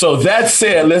 Awesome. So that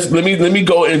said, let me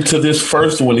go into this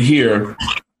first one here.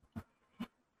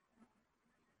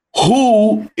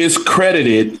 Who is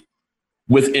credited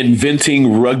with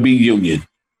inventing rugby union?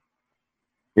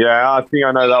 Yeah, I think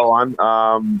I know that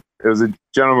one. It was a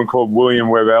gentleman called William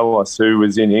Webb Ellis, who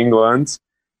was in England,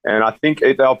 and I think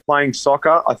they were playing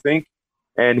soccer,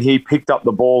 and he picked up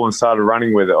the ball and started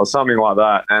running with it or something like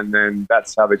that, and then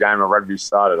that's how the game of rugby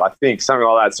started. I think something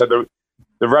like that. So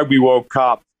the Rugby World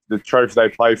Cup, the trophy they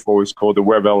play for, was called the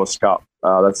Webb Ellis Cup.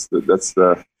 That's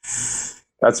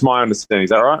my understanding.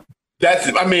 Is that right?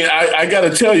 I got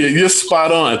to tell you, you're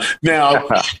spot on. Now,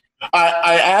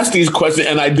 I ask these questions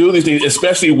and I do these things,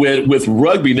 especially with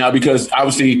rugby now, because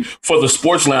obviously for the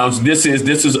Sports Lounge, this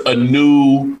is a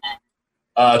new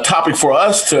topic for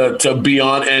us to be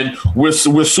on, and we're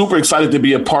super excited to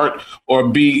be a part or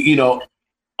be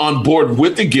on board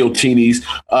with the Giltinis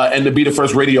and to be the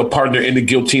first radio partner in the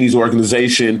Giltinis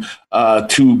organization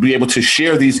to be able to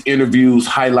share these interviews,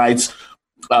 highlights,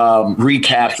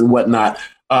 recaps, and whatnot.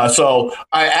 So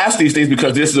I ask these things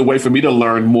because this is a way for me to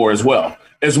learn more as well.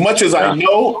 As much as I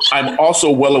know, I'm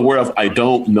also well aware of I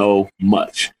don't know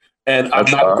much. And I'm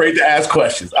not afraid to ask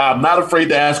questions.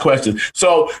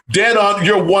 So, dead on,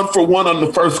 you're 1 for 1 on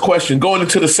the first question. Going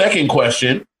into the second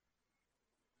question,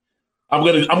 I'm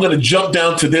gonna jump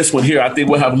down to this one here. I think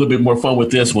we'll have a little bit more fun with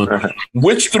this one.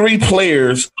 Which 3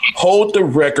 players hold the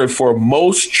record for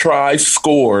most tries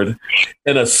scored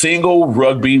in a single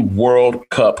Rugby World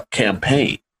Cup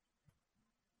campaign?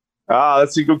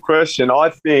 That's a good question. I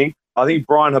think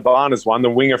Brian Habana's one, the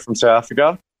winger from South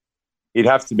Africa. He'd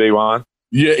have to be one.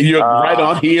 Yeah, you're right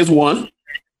on. He is one.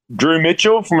 Drew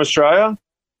Mitchell from Australia.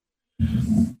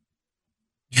 Mitchell.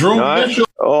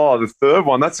 Oh, the third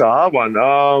one. That's a hard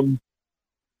one.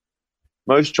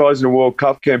 Most tries in a World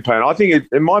Cup campaign. I think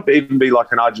it might even be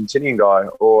like an Argentinian guy.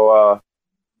 Or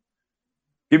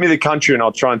give me the country and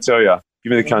I'll try and tell you.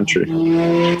 Give me the country.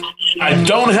 I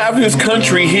don't have his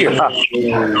country here.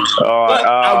 All right,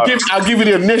 I'll give you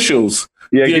the initials.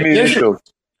 Yeah, give me the initials.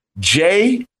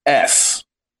 JS.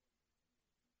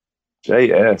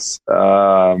 JS.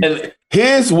 And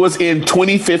his was in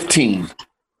 2015.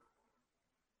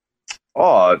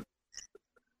 Oh,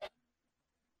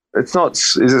 it's not.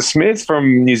 Is it Smith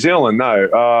from New Zealand?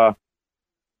 No.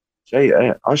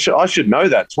 JS. I should know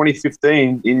that.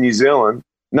 2015 in New Zealand.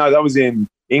 No, that was in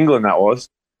England. That was.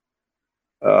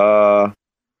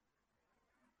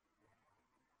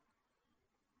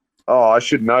 I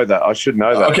should know that.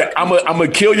 Okay, I'm gonna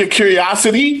kill your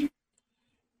curiosity.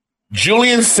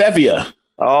 Julian Sevilla.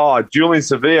 Oh, Julian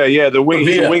Sevilla. Yeah, he's a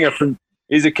winger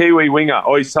he's a Kiwi winger.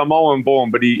 Oh, he's Samoan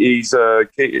born, but he's a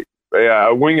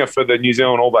winger for the New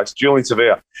Zealand All Blacks. Julian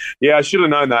Sevilla. Yeah, I should have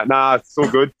known that. Nah, it's all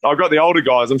good. I've got the older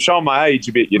guys. I'm showing my age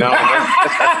a bit,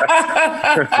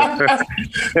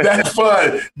 That's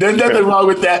fun. There's nothing wrong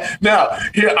with that. Now,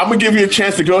 here, I'm going to give you a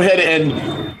chance to go ahead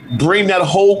and bring that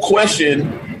whole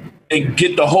question and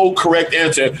get the whole correct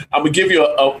answer. I'm going to give you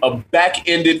a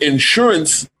back-ended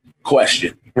insurance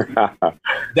question.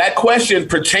 That question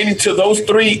pertaining to those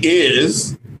 3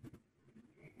 is,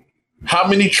 how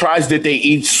many tries did they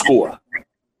each score?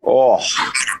 Oh,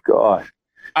 God.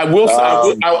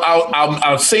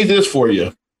 I'll say this for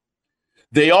you.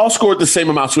 They all scored the same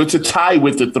amount, so it's a tie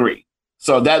with the 3.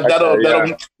 So that'll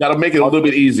make it a little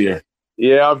bit easier.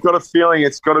 Yeah, I've got a feeling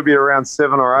it's got to be around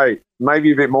 7 or 8,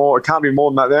 maybe a bit more. It can't be more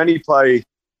than that. They only play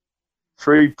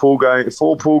 4 pool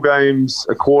games,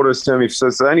 a quarter semi.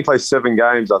 So they only play 7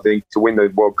 games, I think, to win the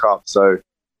World Cup. So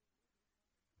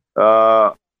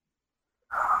I'm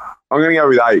going to go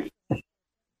with 8.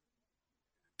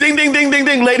 Ding, ding, ding, ding,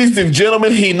 ding. Ladies and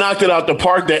gentlemen, he knocked it out the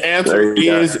park. The answer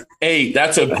is 8.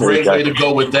 That's a great way to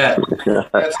go with that.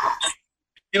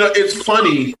 It's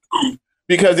funny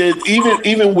because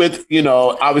even with,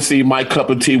 obviously my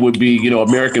cup of tea would be,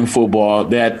 American football,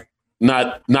 that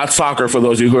not soccer for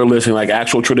those of you who are listening, like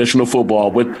actual traditional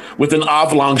football with an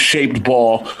oblong shaped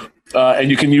ball, and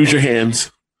you can use your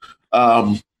hands.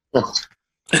 A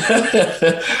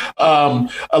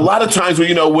lot of times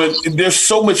when there's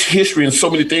so much history and so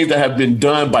many things that have been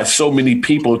done by so many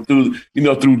people through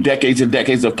decades and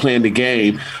decades of playing the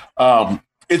game,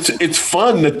 it's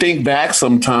fun to think back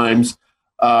sometimes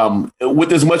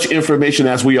with as much information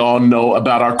as we all know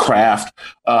about our craft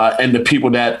and the people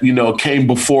that came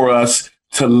before us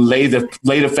to lay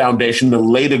the foundation, to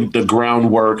lay the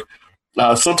groundwork.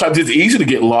 Sometimes it's easy to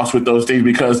get lost with those things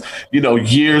because,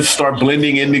 years start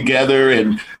blending in together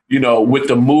and, with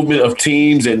the movement of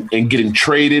teams and getting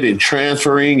traded and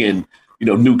transferring and,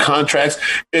 new contracts,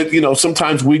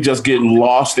 sometimes we just get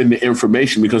lost in the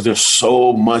information because there's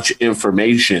so much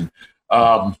information.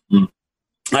 I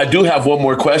do have one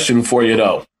more question for you,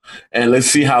 though, and let's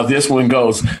see how this one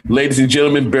goes. Ladies and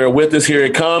gentlemen, bear with us. Here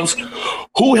it comes.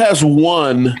 Who has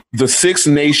won the Six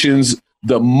Nations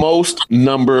the most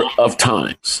number of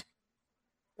times?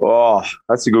 Oh,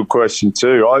 that's a good question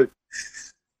too.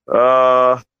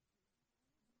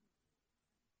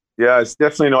 It's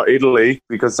definitely not Italy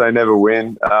because they never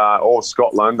win, or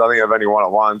Scotland. I think they've only won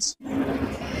it once.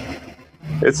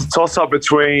 It's a toss-up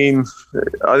between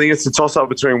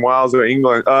Wales or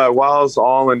England. Wales,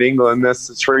 Ireland, England. That's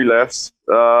the three left.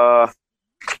 I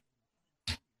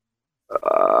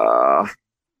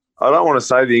don't want to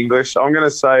say the English. I'm going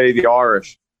to say the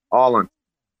Irish. Ireland.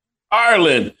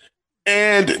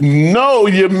 And no,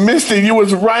 you missed it. You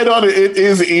was right on it. It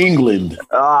is England.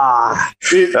 That's all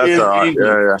right. England.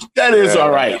 Yeah. That is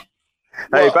all right.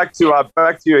 Hey, back to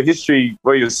your history.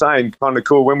 What you were saying, kind of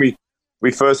cool. When we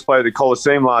first played the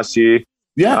Coliseum last year,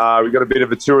 we got a bit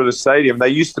of a tour of the stadium. They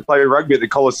used to play rugby at the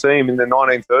Coliseum in the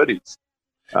 1930s.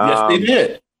 Yes, they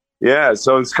did. Yeah,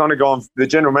 so it's kind of gone. The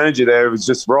general manager there was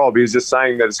just Rob. He was just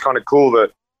saying that it's kind of cool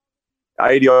that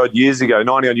 90-odd years ago,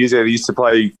 they used to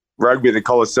play rugby at the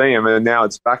Coliseum, and now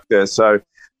it's back there. So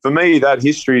for me, that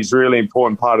history is a really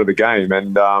important part of the game,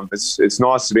 and it's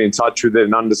nice to be in touch with it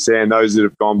and understand those that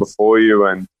have gone before you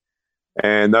and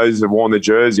those that have worn the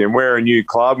jersey. And we're a new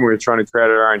club, and we're trying to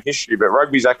create our own history. But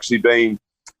rugby's actually been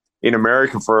in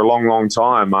America for a long, long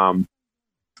time,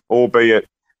 albeit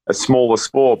a smaller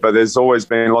sport, but there's always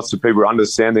been lots of people who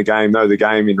understand the game, know the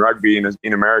game in rugby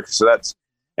in America. So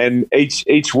and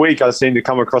each week I seem to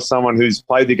come across someone who's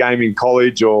played the game in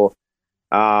college or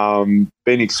been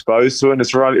exposed to it. And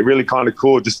it's really kind of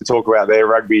cool just to talk about their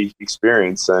rugby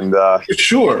experience. And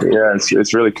sure. Yeah,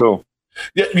 it's really cool.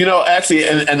 Yeah, actually,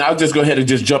 and I'll just go ahead and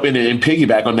just jump in and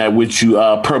piggyback on that with you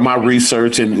per my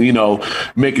research and,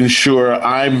 making sure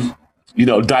I'm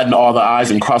dotting all the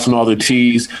I's and crossing all the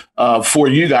T's for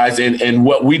you guys and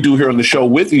what we do here on the show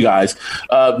with you guys.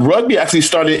 Rugby actually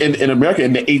started in America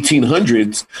in the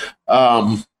 1800s.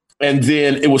 And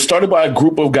then it was started by a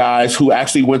group of guys who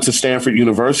actually went to Stanford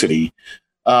University.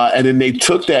 And then they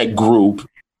took that group,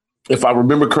 if I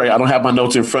remember correctly, I don't have my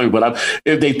notes in front of me, but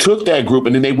if they took that group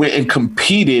and then they went and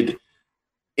competed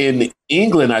in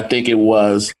England, I think it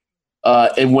was,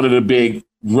 in one of the big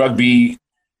rugby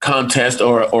contest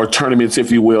or tournaments,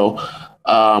 if you will,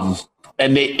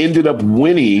 and they ended up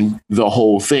winning the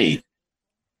whole thing.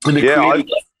 I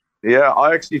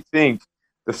actually think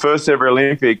the first ever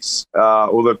Olympics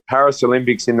or the Paris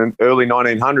Olympics in the early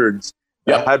 1900s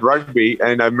had rugby,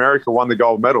 and America won the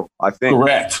gold medal, I think.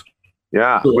 Correct.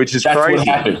 Yeah, which is That's crazy. What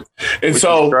happened. And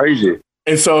so crazy.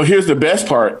 And so here's the best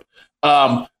part.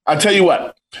 I'll tell you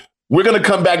what. We're going to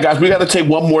come back, guys. We got to take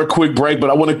one more quick break, but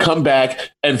I want to come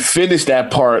back and finish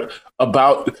that part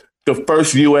about the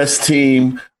first U.S.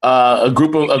 team, a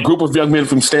group of young men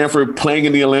from Stanford playing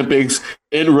in the Olympics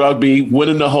in rugby,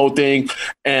 winning the whole thing.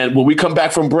 And when we come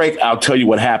back from break, I'll tell you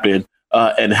what happened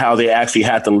and how they actually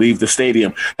had to leave the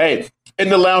stadium. Hey, in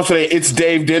the lounge today, it's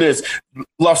Dave Dennis,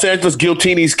 Los Angeles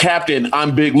Giltinis captain.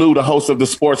 I'm Big Lou, the host of the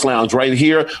Sports Lounge, right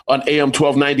here on AM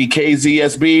 1290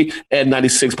 KZSB and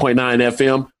 96.9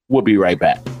 FM. We'll be right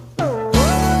back.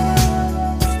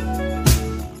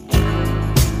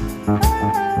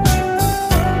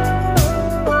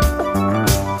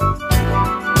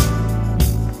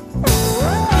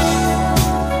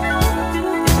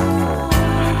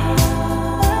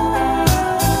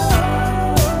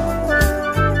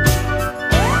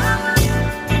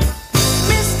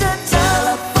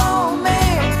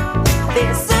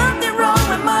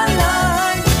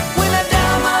 When I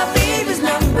dial my baby's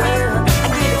number,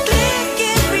 I get a click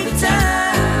every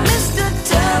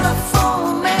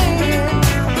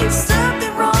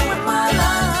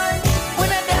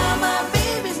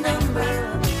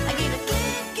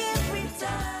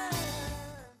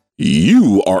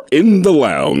You are in the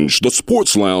lounge, the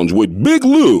Sports Lounge with Big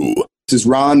Lou. This is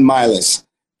Ron Milas.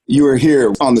 You are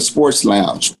here on the Sports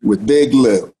Lounge with Big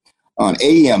Lou on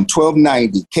AM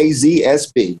 1290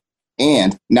 KZSB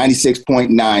and 96.9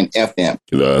 FM.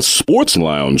 The Sports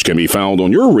Lounge can be found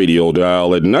on your radio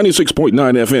dial at 96.9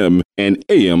 FM and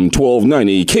AM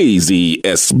 1290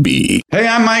 KZSB. Hey,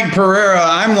 I'm Mike Pereira.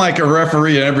 I'm like a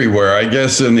referee everywhere. I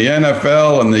guess in the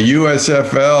NFL and the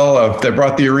USFL, if they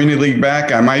brought the Arena League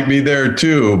back, I might be there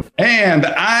too. And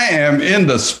I am in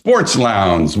the Sports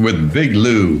Lounge with Big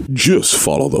Lou. Just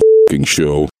follow the f***ing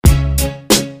show.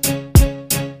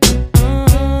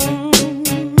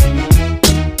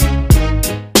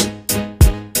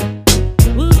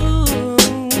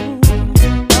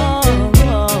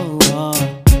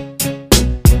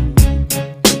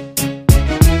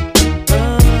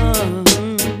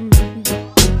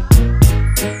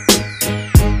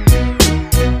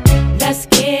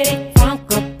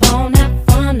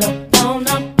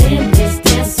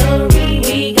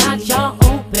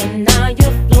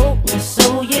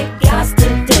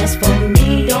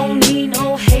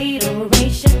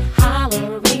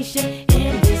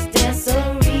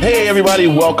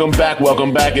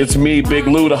 Welcome back. It's me, Big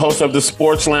Lou, the host of the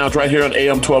Sports Lounge right here on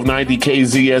AM 1290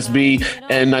 KZSB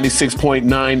and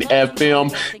 96.9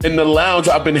 FM. In the lounge,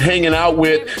 I've been hanging out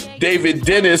with David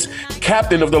Dennis,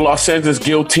 captain of the Los Angeles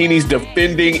Giltinis,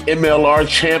 defending MLR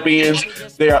champions.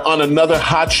 They are on another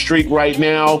hot streak right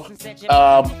now.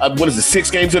 What is it,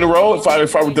 6 games in a row?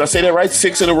 Did I say that right?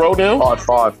 6 in a row now?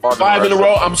 Five in a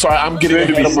row. I'm sorry. I'm getting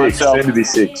ahead of myself. Soon to be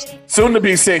 6. Soon to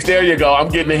be 6. There you go. I'm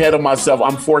getting ahead of myself.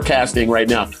 I'm forecasting right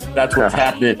now. That's what's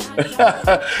happening.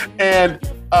 And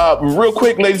real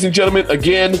quick, ladies and gentlemen,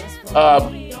 again,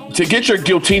 to get your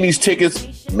Giltinis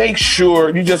tickets, make sure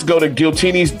you just go to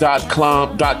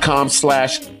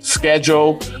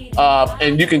giltinis.com/schedule,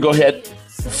 and you can go ahead,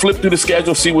 flip through the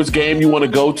schedule, see which game you want to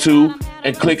go to,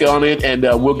 and click on it, and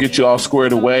we'll get you all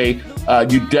squared away.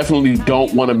 You definitely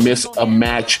don't want to miss a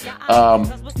match.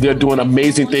 They're doing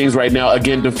amazing things right now.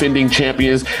 Again, defending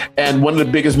champions. And one of the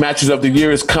biggest matches of the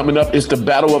year is coming up. It's the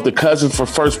Battle of the Cousins for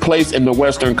first place in the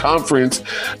Western Conference.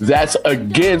 That's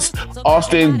against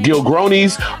Austin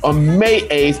Gilgronis on May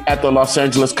 8th at the Los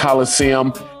Angeles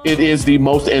Coliseum. It is the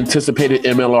most anticipated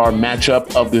MLR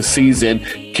matchup of the season.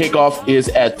 Kickoff is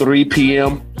at 3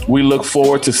 p.m. We look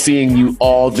forward to seeing you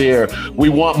all there. We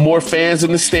want more fans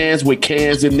in the stands with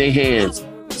cans in their hands.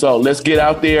 So let's get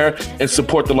out there and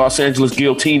support the Los Angeles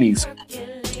Giltinis.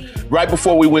 Right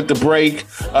before we went to break,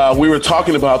 we were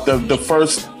talking about the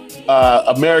first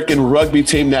American rugby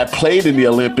team that played in the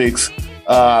Olympics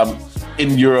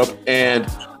in Europe. And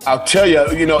I'll tell you,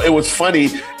 it was funny.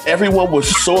 Everyone was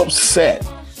so upset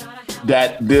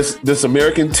that this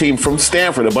American team from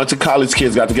Stanford, a bunch of college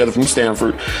kids got together from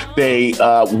Stanford. They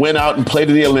went out and played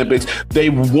in the Olympics. They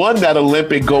won that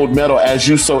Olympic gold medal, as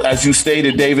you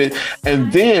stated, David.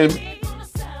 And then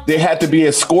they had to be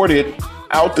escorted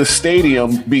out the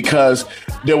stadium because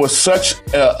there was such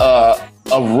a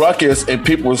ruckus and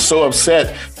people were so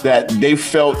upset that they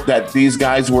felt that these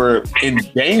guys were in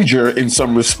danger in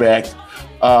some respect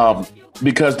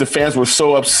because the fans were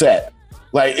so upset.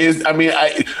 I've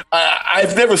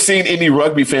never seen any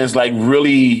rugby fans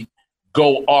really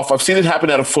go off. I've seen it happen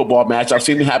at a football match. I've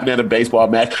seen it happen at a baseball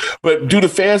match. But do the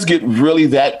fans get really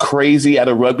that crazy at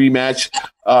a rugby match?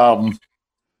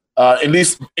 At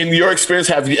least in your experience,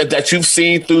 that you've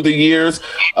seen through the years,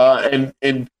 and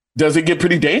does it get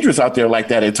pretty dangerous out there like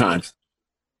that at times?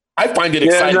 I find it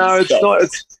exciting.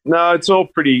 It's all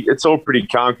pretty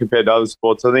calm compared to other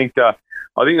sports. I think that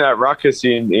ruckus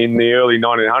in the early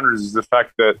 1900s is the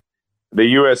fact that the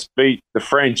US beat the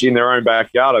French in their own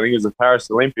backyard. I think it was the Paris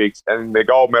Olympics, and the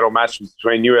gold medal match was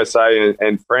between USA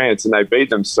and France, and they beat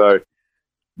them. So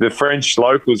the French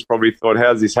locals probably thought,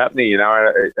 how's this happening?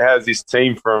 How's this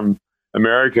team from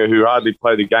America who hardly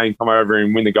play the game come over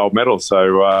and win the gold medal?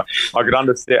 So I could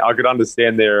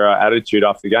understand their attitude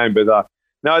after the game. But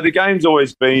no, the game's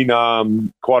always been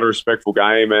quite a respectful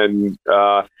game. And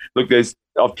look,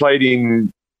 I've played in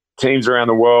teams around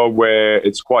the world where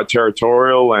it's quite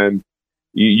territorial, and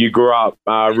you grew up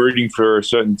rooting for a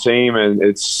certain team, and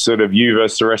it's sort of you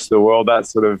versus the rest of the world, that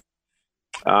sort of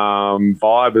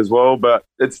vibe as well. But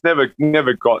it's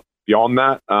never got beyond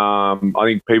that. I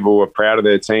think people are proud of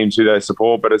their teams who they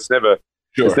support, but it's never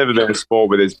been a sport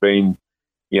where there's been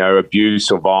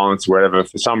abuse or violence or whatever.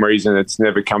 For some reason, it's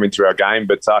never come into our game.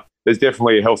 But there's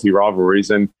definitely a healthy rivalries,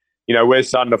 and we're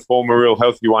starting to form a real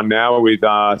healthy one now with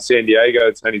San Diego.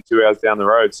 It's only 2 hours down the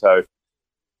road. So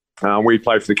we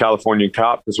play for the California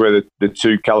Cup because we're the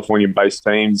two Californian-based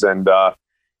teams. And,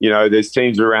 there's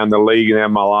teams around the league in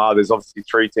MLR. There's obviously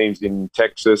 3 teams in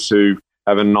Texas who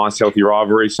have a nice, healthy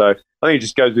rivalry. So I think it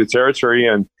just goes with territory,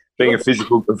 and being a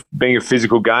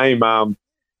physical game,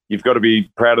 you've got to be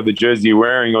proud of the jersey you're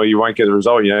wearing, or you won't get the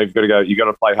result. You've got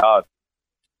to play hard.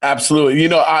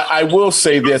 Absolutely. I will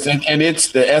say this, and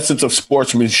it's the essence of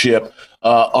sportsmanship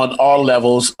on all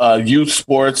levels, youth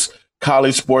sports,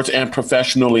 college sports, and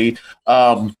professionally.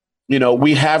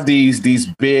 We have these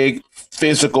big,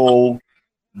 physical,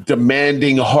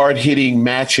 demanding, hard-hitting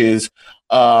matches.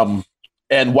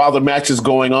 And while the match is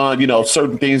going on,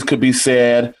 certain things could be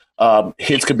said.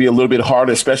 Hits could be a little bit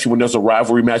harder, especially when there's a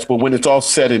rivalry match. But when it's all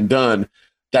said and done,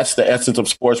 that's the essence of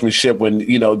sportsmanship when,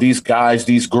 these guys,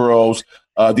 these girls,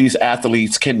 these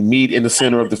athletes can meet in the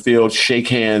center of the field, shake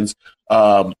hands,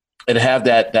 and have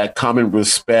that common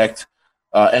respect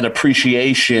and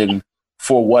appreciation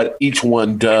for what each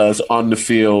one does on the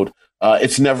field.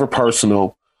 It's never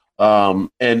personal. And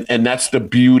that's the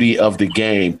beauty of the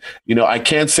game. I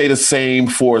can't say the same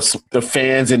for the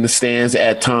fans in the stands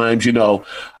at times.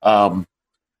 Fans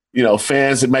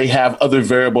that may have other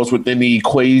variables within the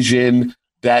equation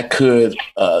that could,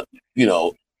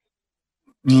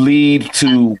 lead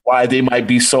to why they might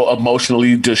be so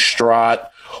emotionally distraught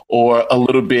or a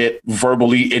little bit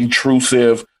verbally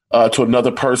intrusive to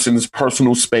another person's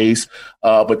personal space.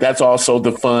 But that's also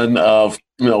the fun of,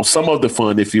 some of the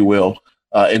fun, if you will.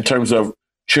 In terms of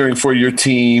cheering for your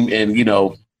team and,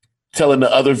 telling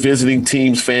the other visiting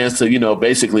teams fans to,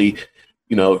 basically,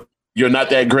 you're not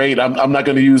that great. I'm not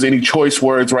going to use any choice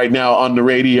words right now on the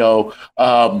radio.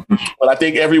 But I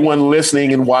think everyone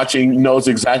listening and watching knows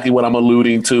exactly what I'm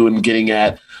alluding to and getting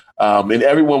at. And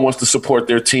everyone wants to support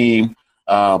their team,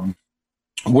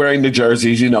 wearing the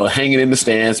jerseys, hanging in the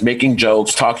stands, making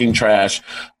jokes, talking trash.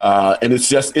 And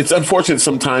it's unfortunate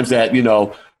sometimes that,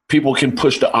 people can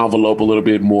push the envelope a little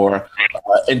bit more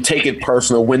and take it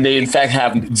personal when they in fact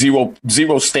have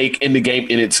zero stake in the game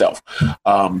in itself.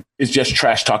 It's just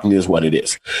trash talking is what it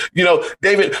is.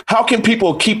 David, how can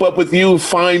people keep up with you,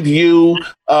 find you?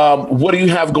 What do you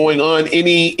have going on?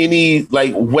 Any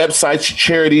like websites,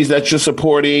 charities that you're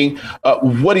supporting?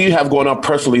 What do you have going on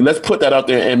personally? Let's put that out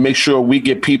there and make sure we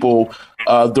get people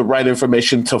the right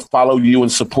information to follow you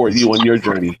and support you on your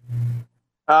journey.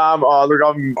 Look,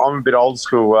 I'm a bit old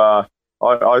school.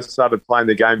 I started playing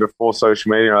the game before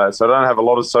social media, so I don't have a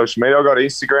lot of social media. I've got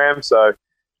Instagram, so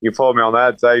you can follow me on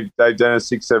that. Dave Dennis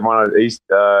 671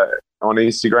 on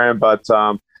Instagram. But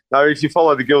no, if you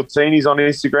follow the Giltinis on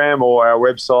Instagram or our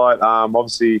website,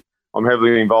 obviously I'm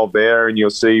heavily involved there, and you'll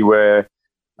see where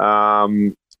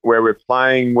we're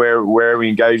playing, where we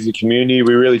engage the community.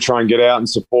 We really try and get out and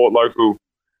support local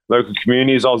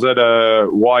communities. I was at a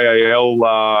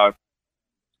YAL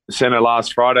centre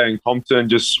last Friday in Compton,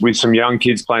 just with some young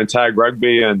kids playing tag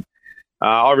rugby, and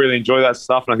I really enjoy that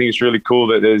stuff. And I think it's really cool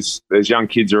that there's young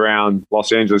kids around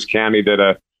Los Angeles County that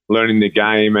are learning the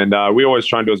game, and we always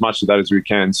try and do as much of that as we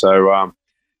can. So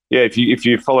if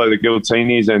you follow the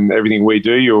Giltinis and everything we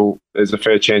do, there's a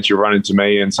fair chance you'll run into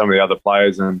me and some of the other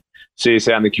players and see us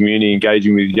out in the community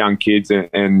engaging with young kids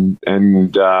and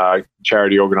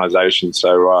charity organisations.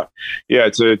 So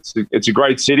it's a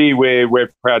great city.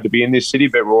 We're proud to be in this city,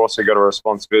 but we've also got a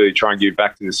responsibility to try and give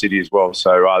back to the city as well.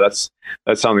 So that's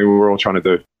something we're all trying to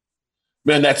do.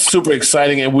 Man, that's super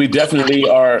exciting, and we definitely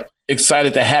are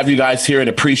excited to have you guys here and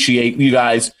appreciate you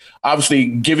guys obviously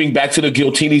giving back to the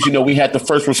Giltinis. We had the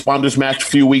first responders match a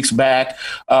few weeks back.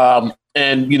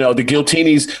 And, the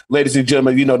Giltinis, ladies and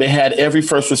gentlemen, they had every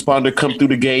first responder come through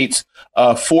the gates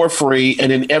for free.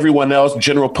 And then everyone else,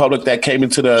 general public that came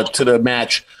into the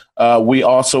match, we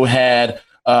also had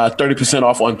 30%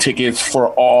 off on tickets for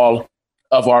all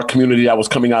of our community that was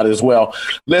coming out as well.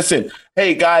 Listen,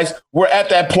 hey, guys, we're at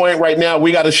that point right now.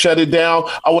 We got to shut it down.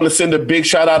 I want to send a big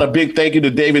shout out, a big thank you to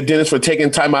David Dennis for taking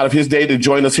time out of his day to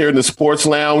join us here in the Sports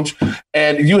Lounge.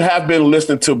 And you have been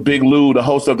listening to Big Lou, the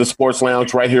host of the Sports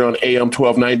Lounge right here on AM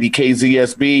 1290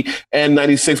 KZSB and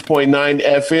 96.9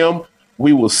 FM.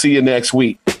 We will see you next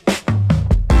week.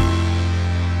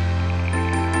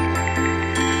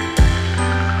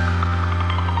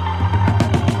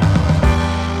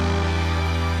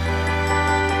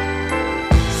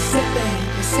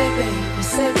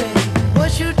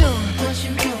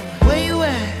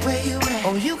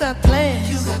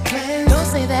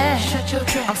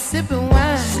 I'm sipping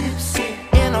wine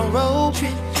in a robe.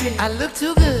 I look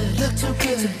too good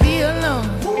to be alone.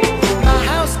 My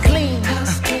house clean,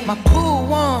 my pool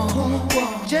warm.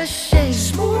 Just shake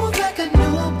smooth like a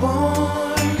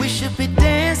newborn. We should be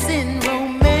dancing,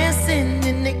 romancing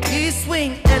in the east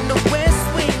wing and the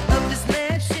west wing of this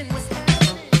mansion.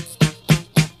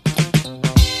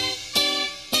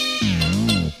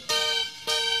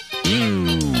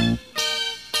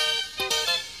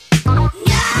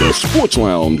 Sports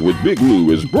Lounge with Big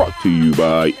Lou is brought to you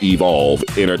by Evolve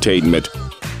Entertainment.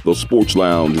 The Sports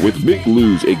Lounge with Big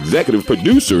Lou's executive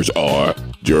producers are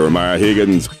Jeremiah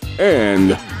Higgins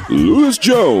and Lewis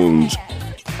Jones.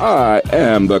 I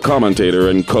am the commentator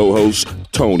and co-host,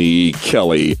 Tony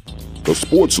Kelly. The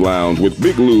Sports Lounge with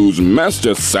Big Lou's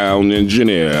master sound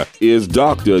engineer is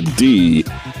Dr. D,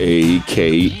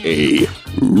 a.k.a.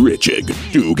 Richard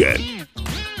Dugan.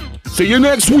 See you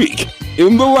next week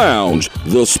in the lounge,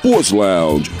 the Sports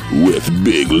Lounge with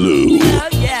Big Lou.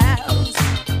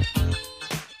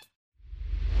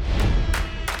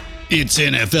 It's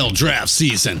NFL draft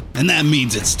season, and that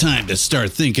means it's time to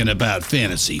start thinking about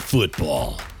fantasy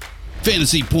football.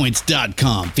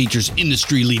 FantasyPoints.com features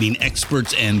industry-leading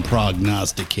experts and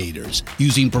prognosticators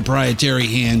using proprietary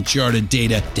hand-charted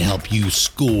data to help you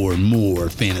score more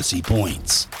fantasy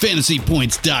points.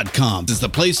 FantasyPoints.com is the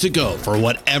place to go for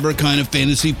whatever kind of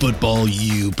fantasy football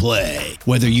you play.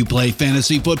 Whether you play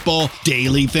fantasy football,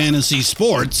 daily fantasy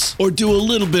sports, or do a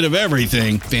little bit of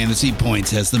everything, Fantasy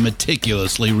Points has the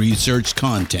meticulously researched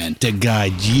content to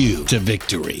guide you to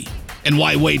victory. And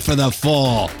why wait for the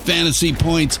fall? Fantasy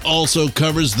Points also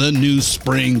covers the new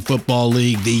spring football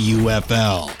league, the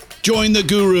UFL. Join the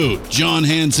guru, John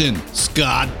Hansen,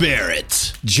 Scott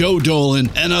Barrett, Joe Dolan,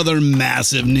 and other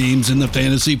massive names in the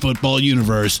fantasy football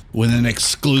universe with an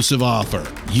exclusive offer.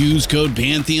 Use code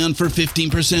Pantheon for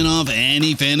 15% off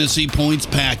any Fantasy Points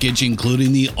package,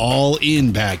 including the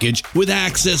all-in package, with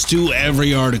access to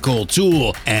every article,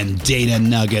 tool, and data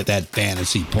nugget that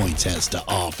Fantasy Points has to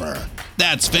offer.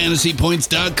 That's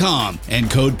FantasyPoints.com and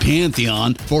code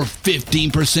Pantheon for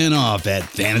 15% off at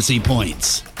Fantasy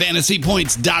Points.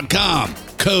 FantasyPoints.com,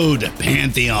 code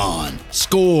Pantheon.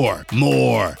 Score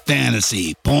more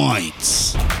fantasy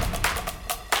points.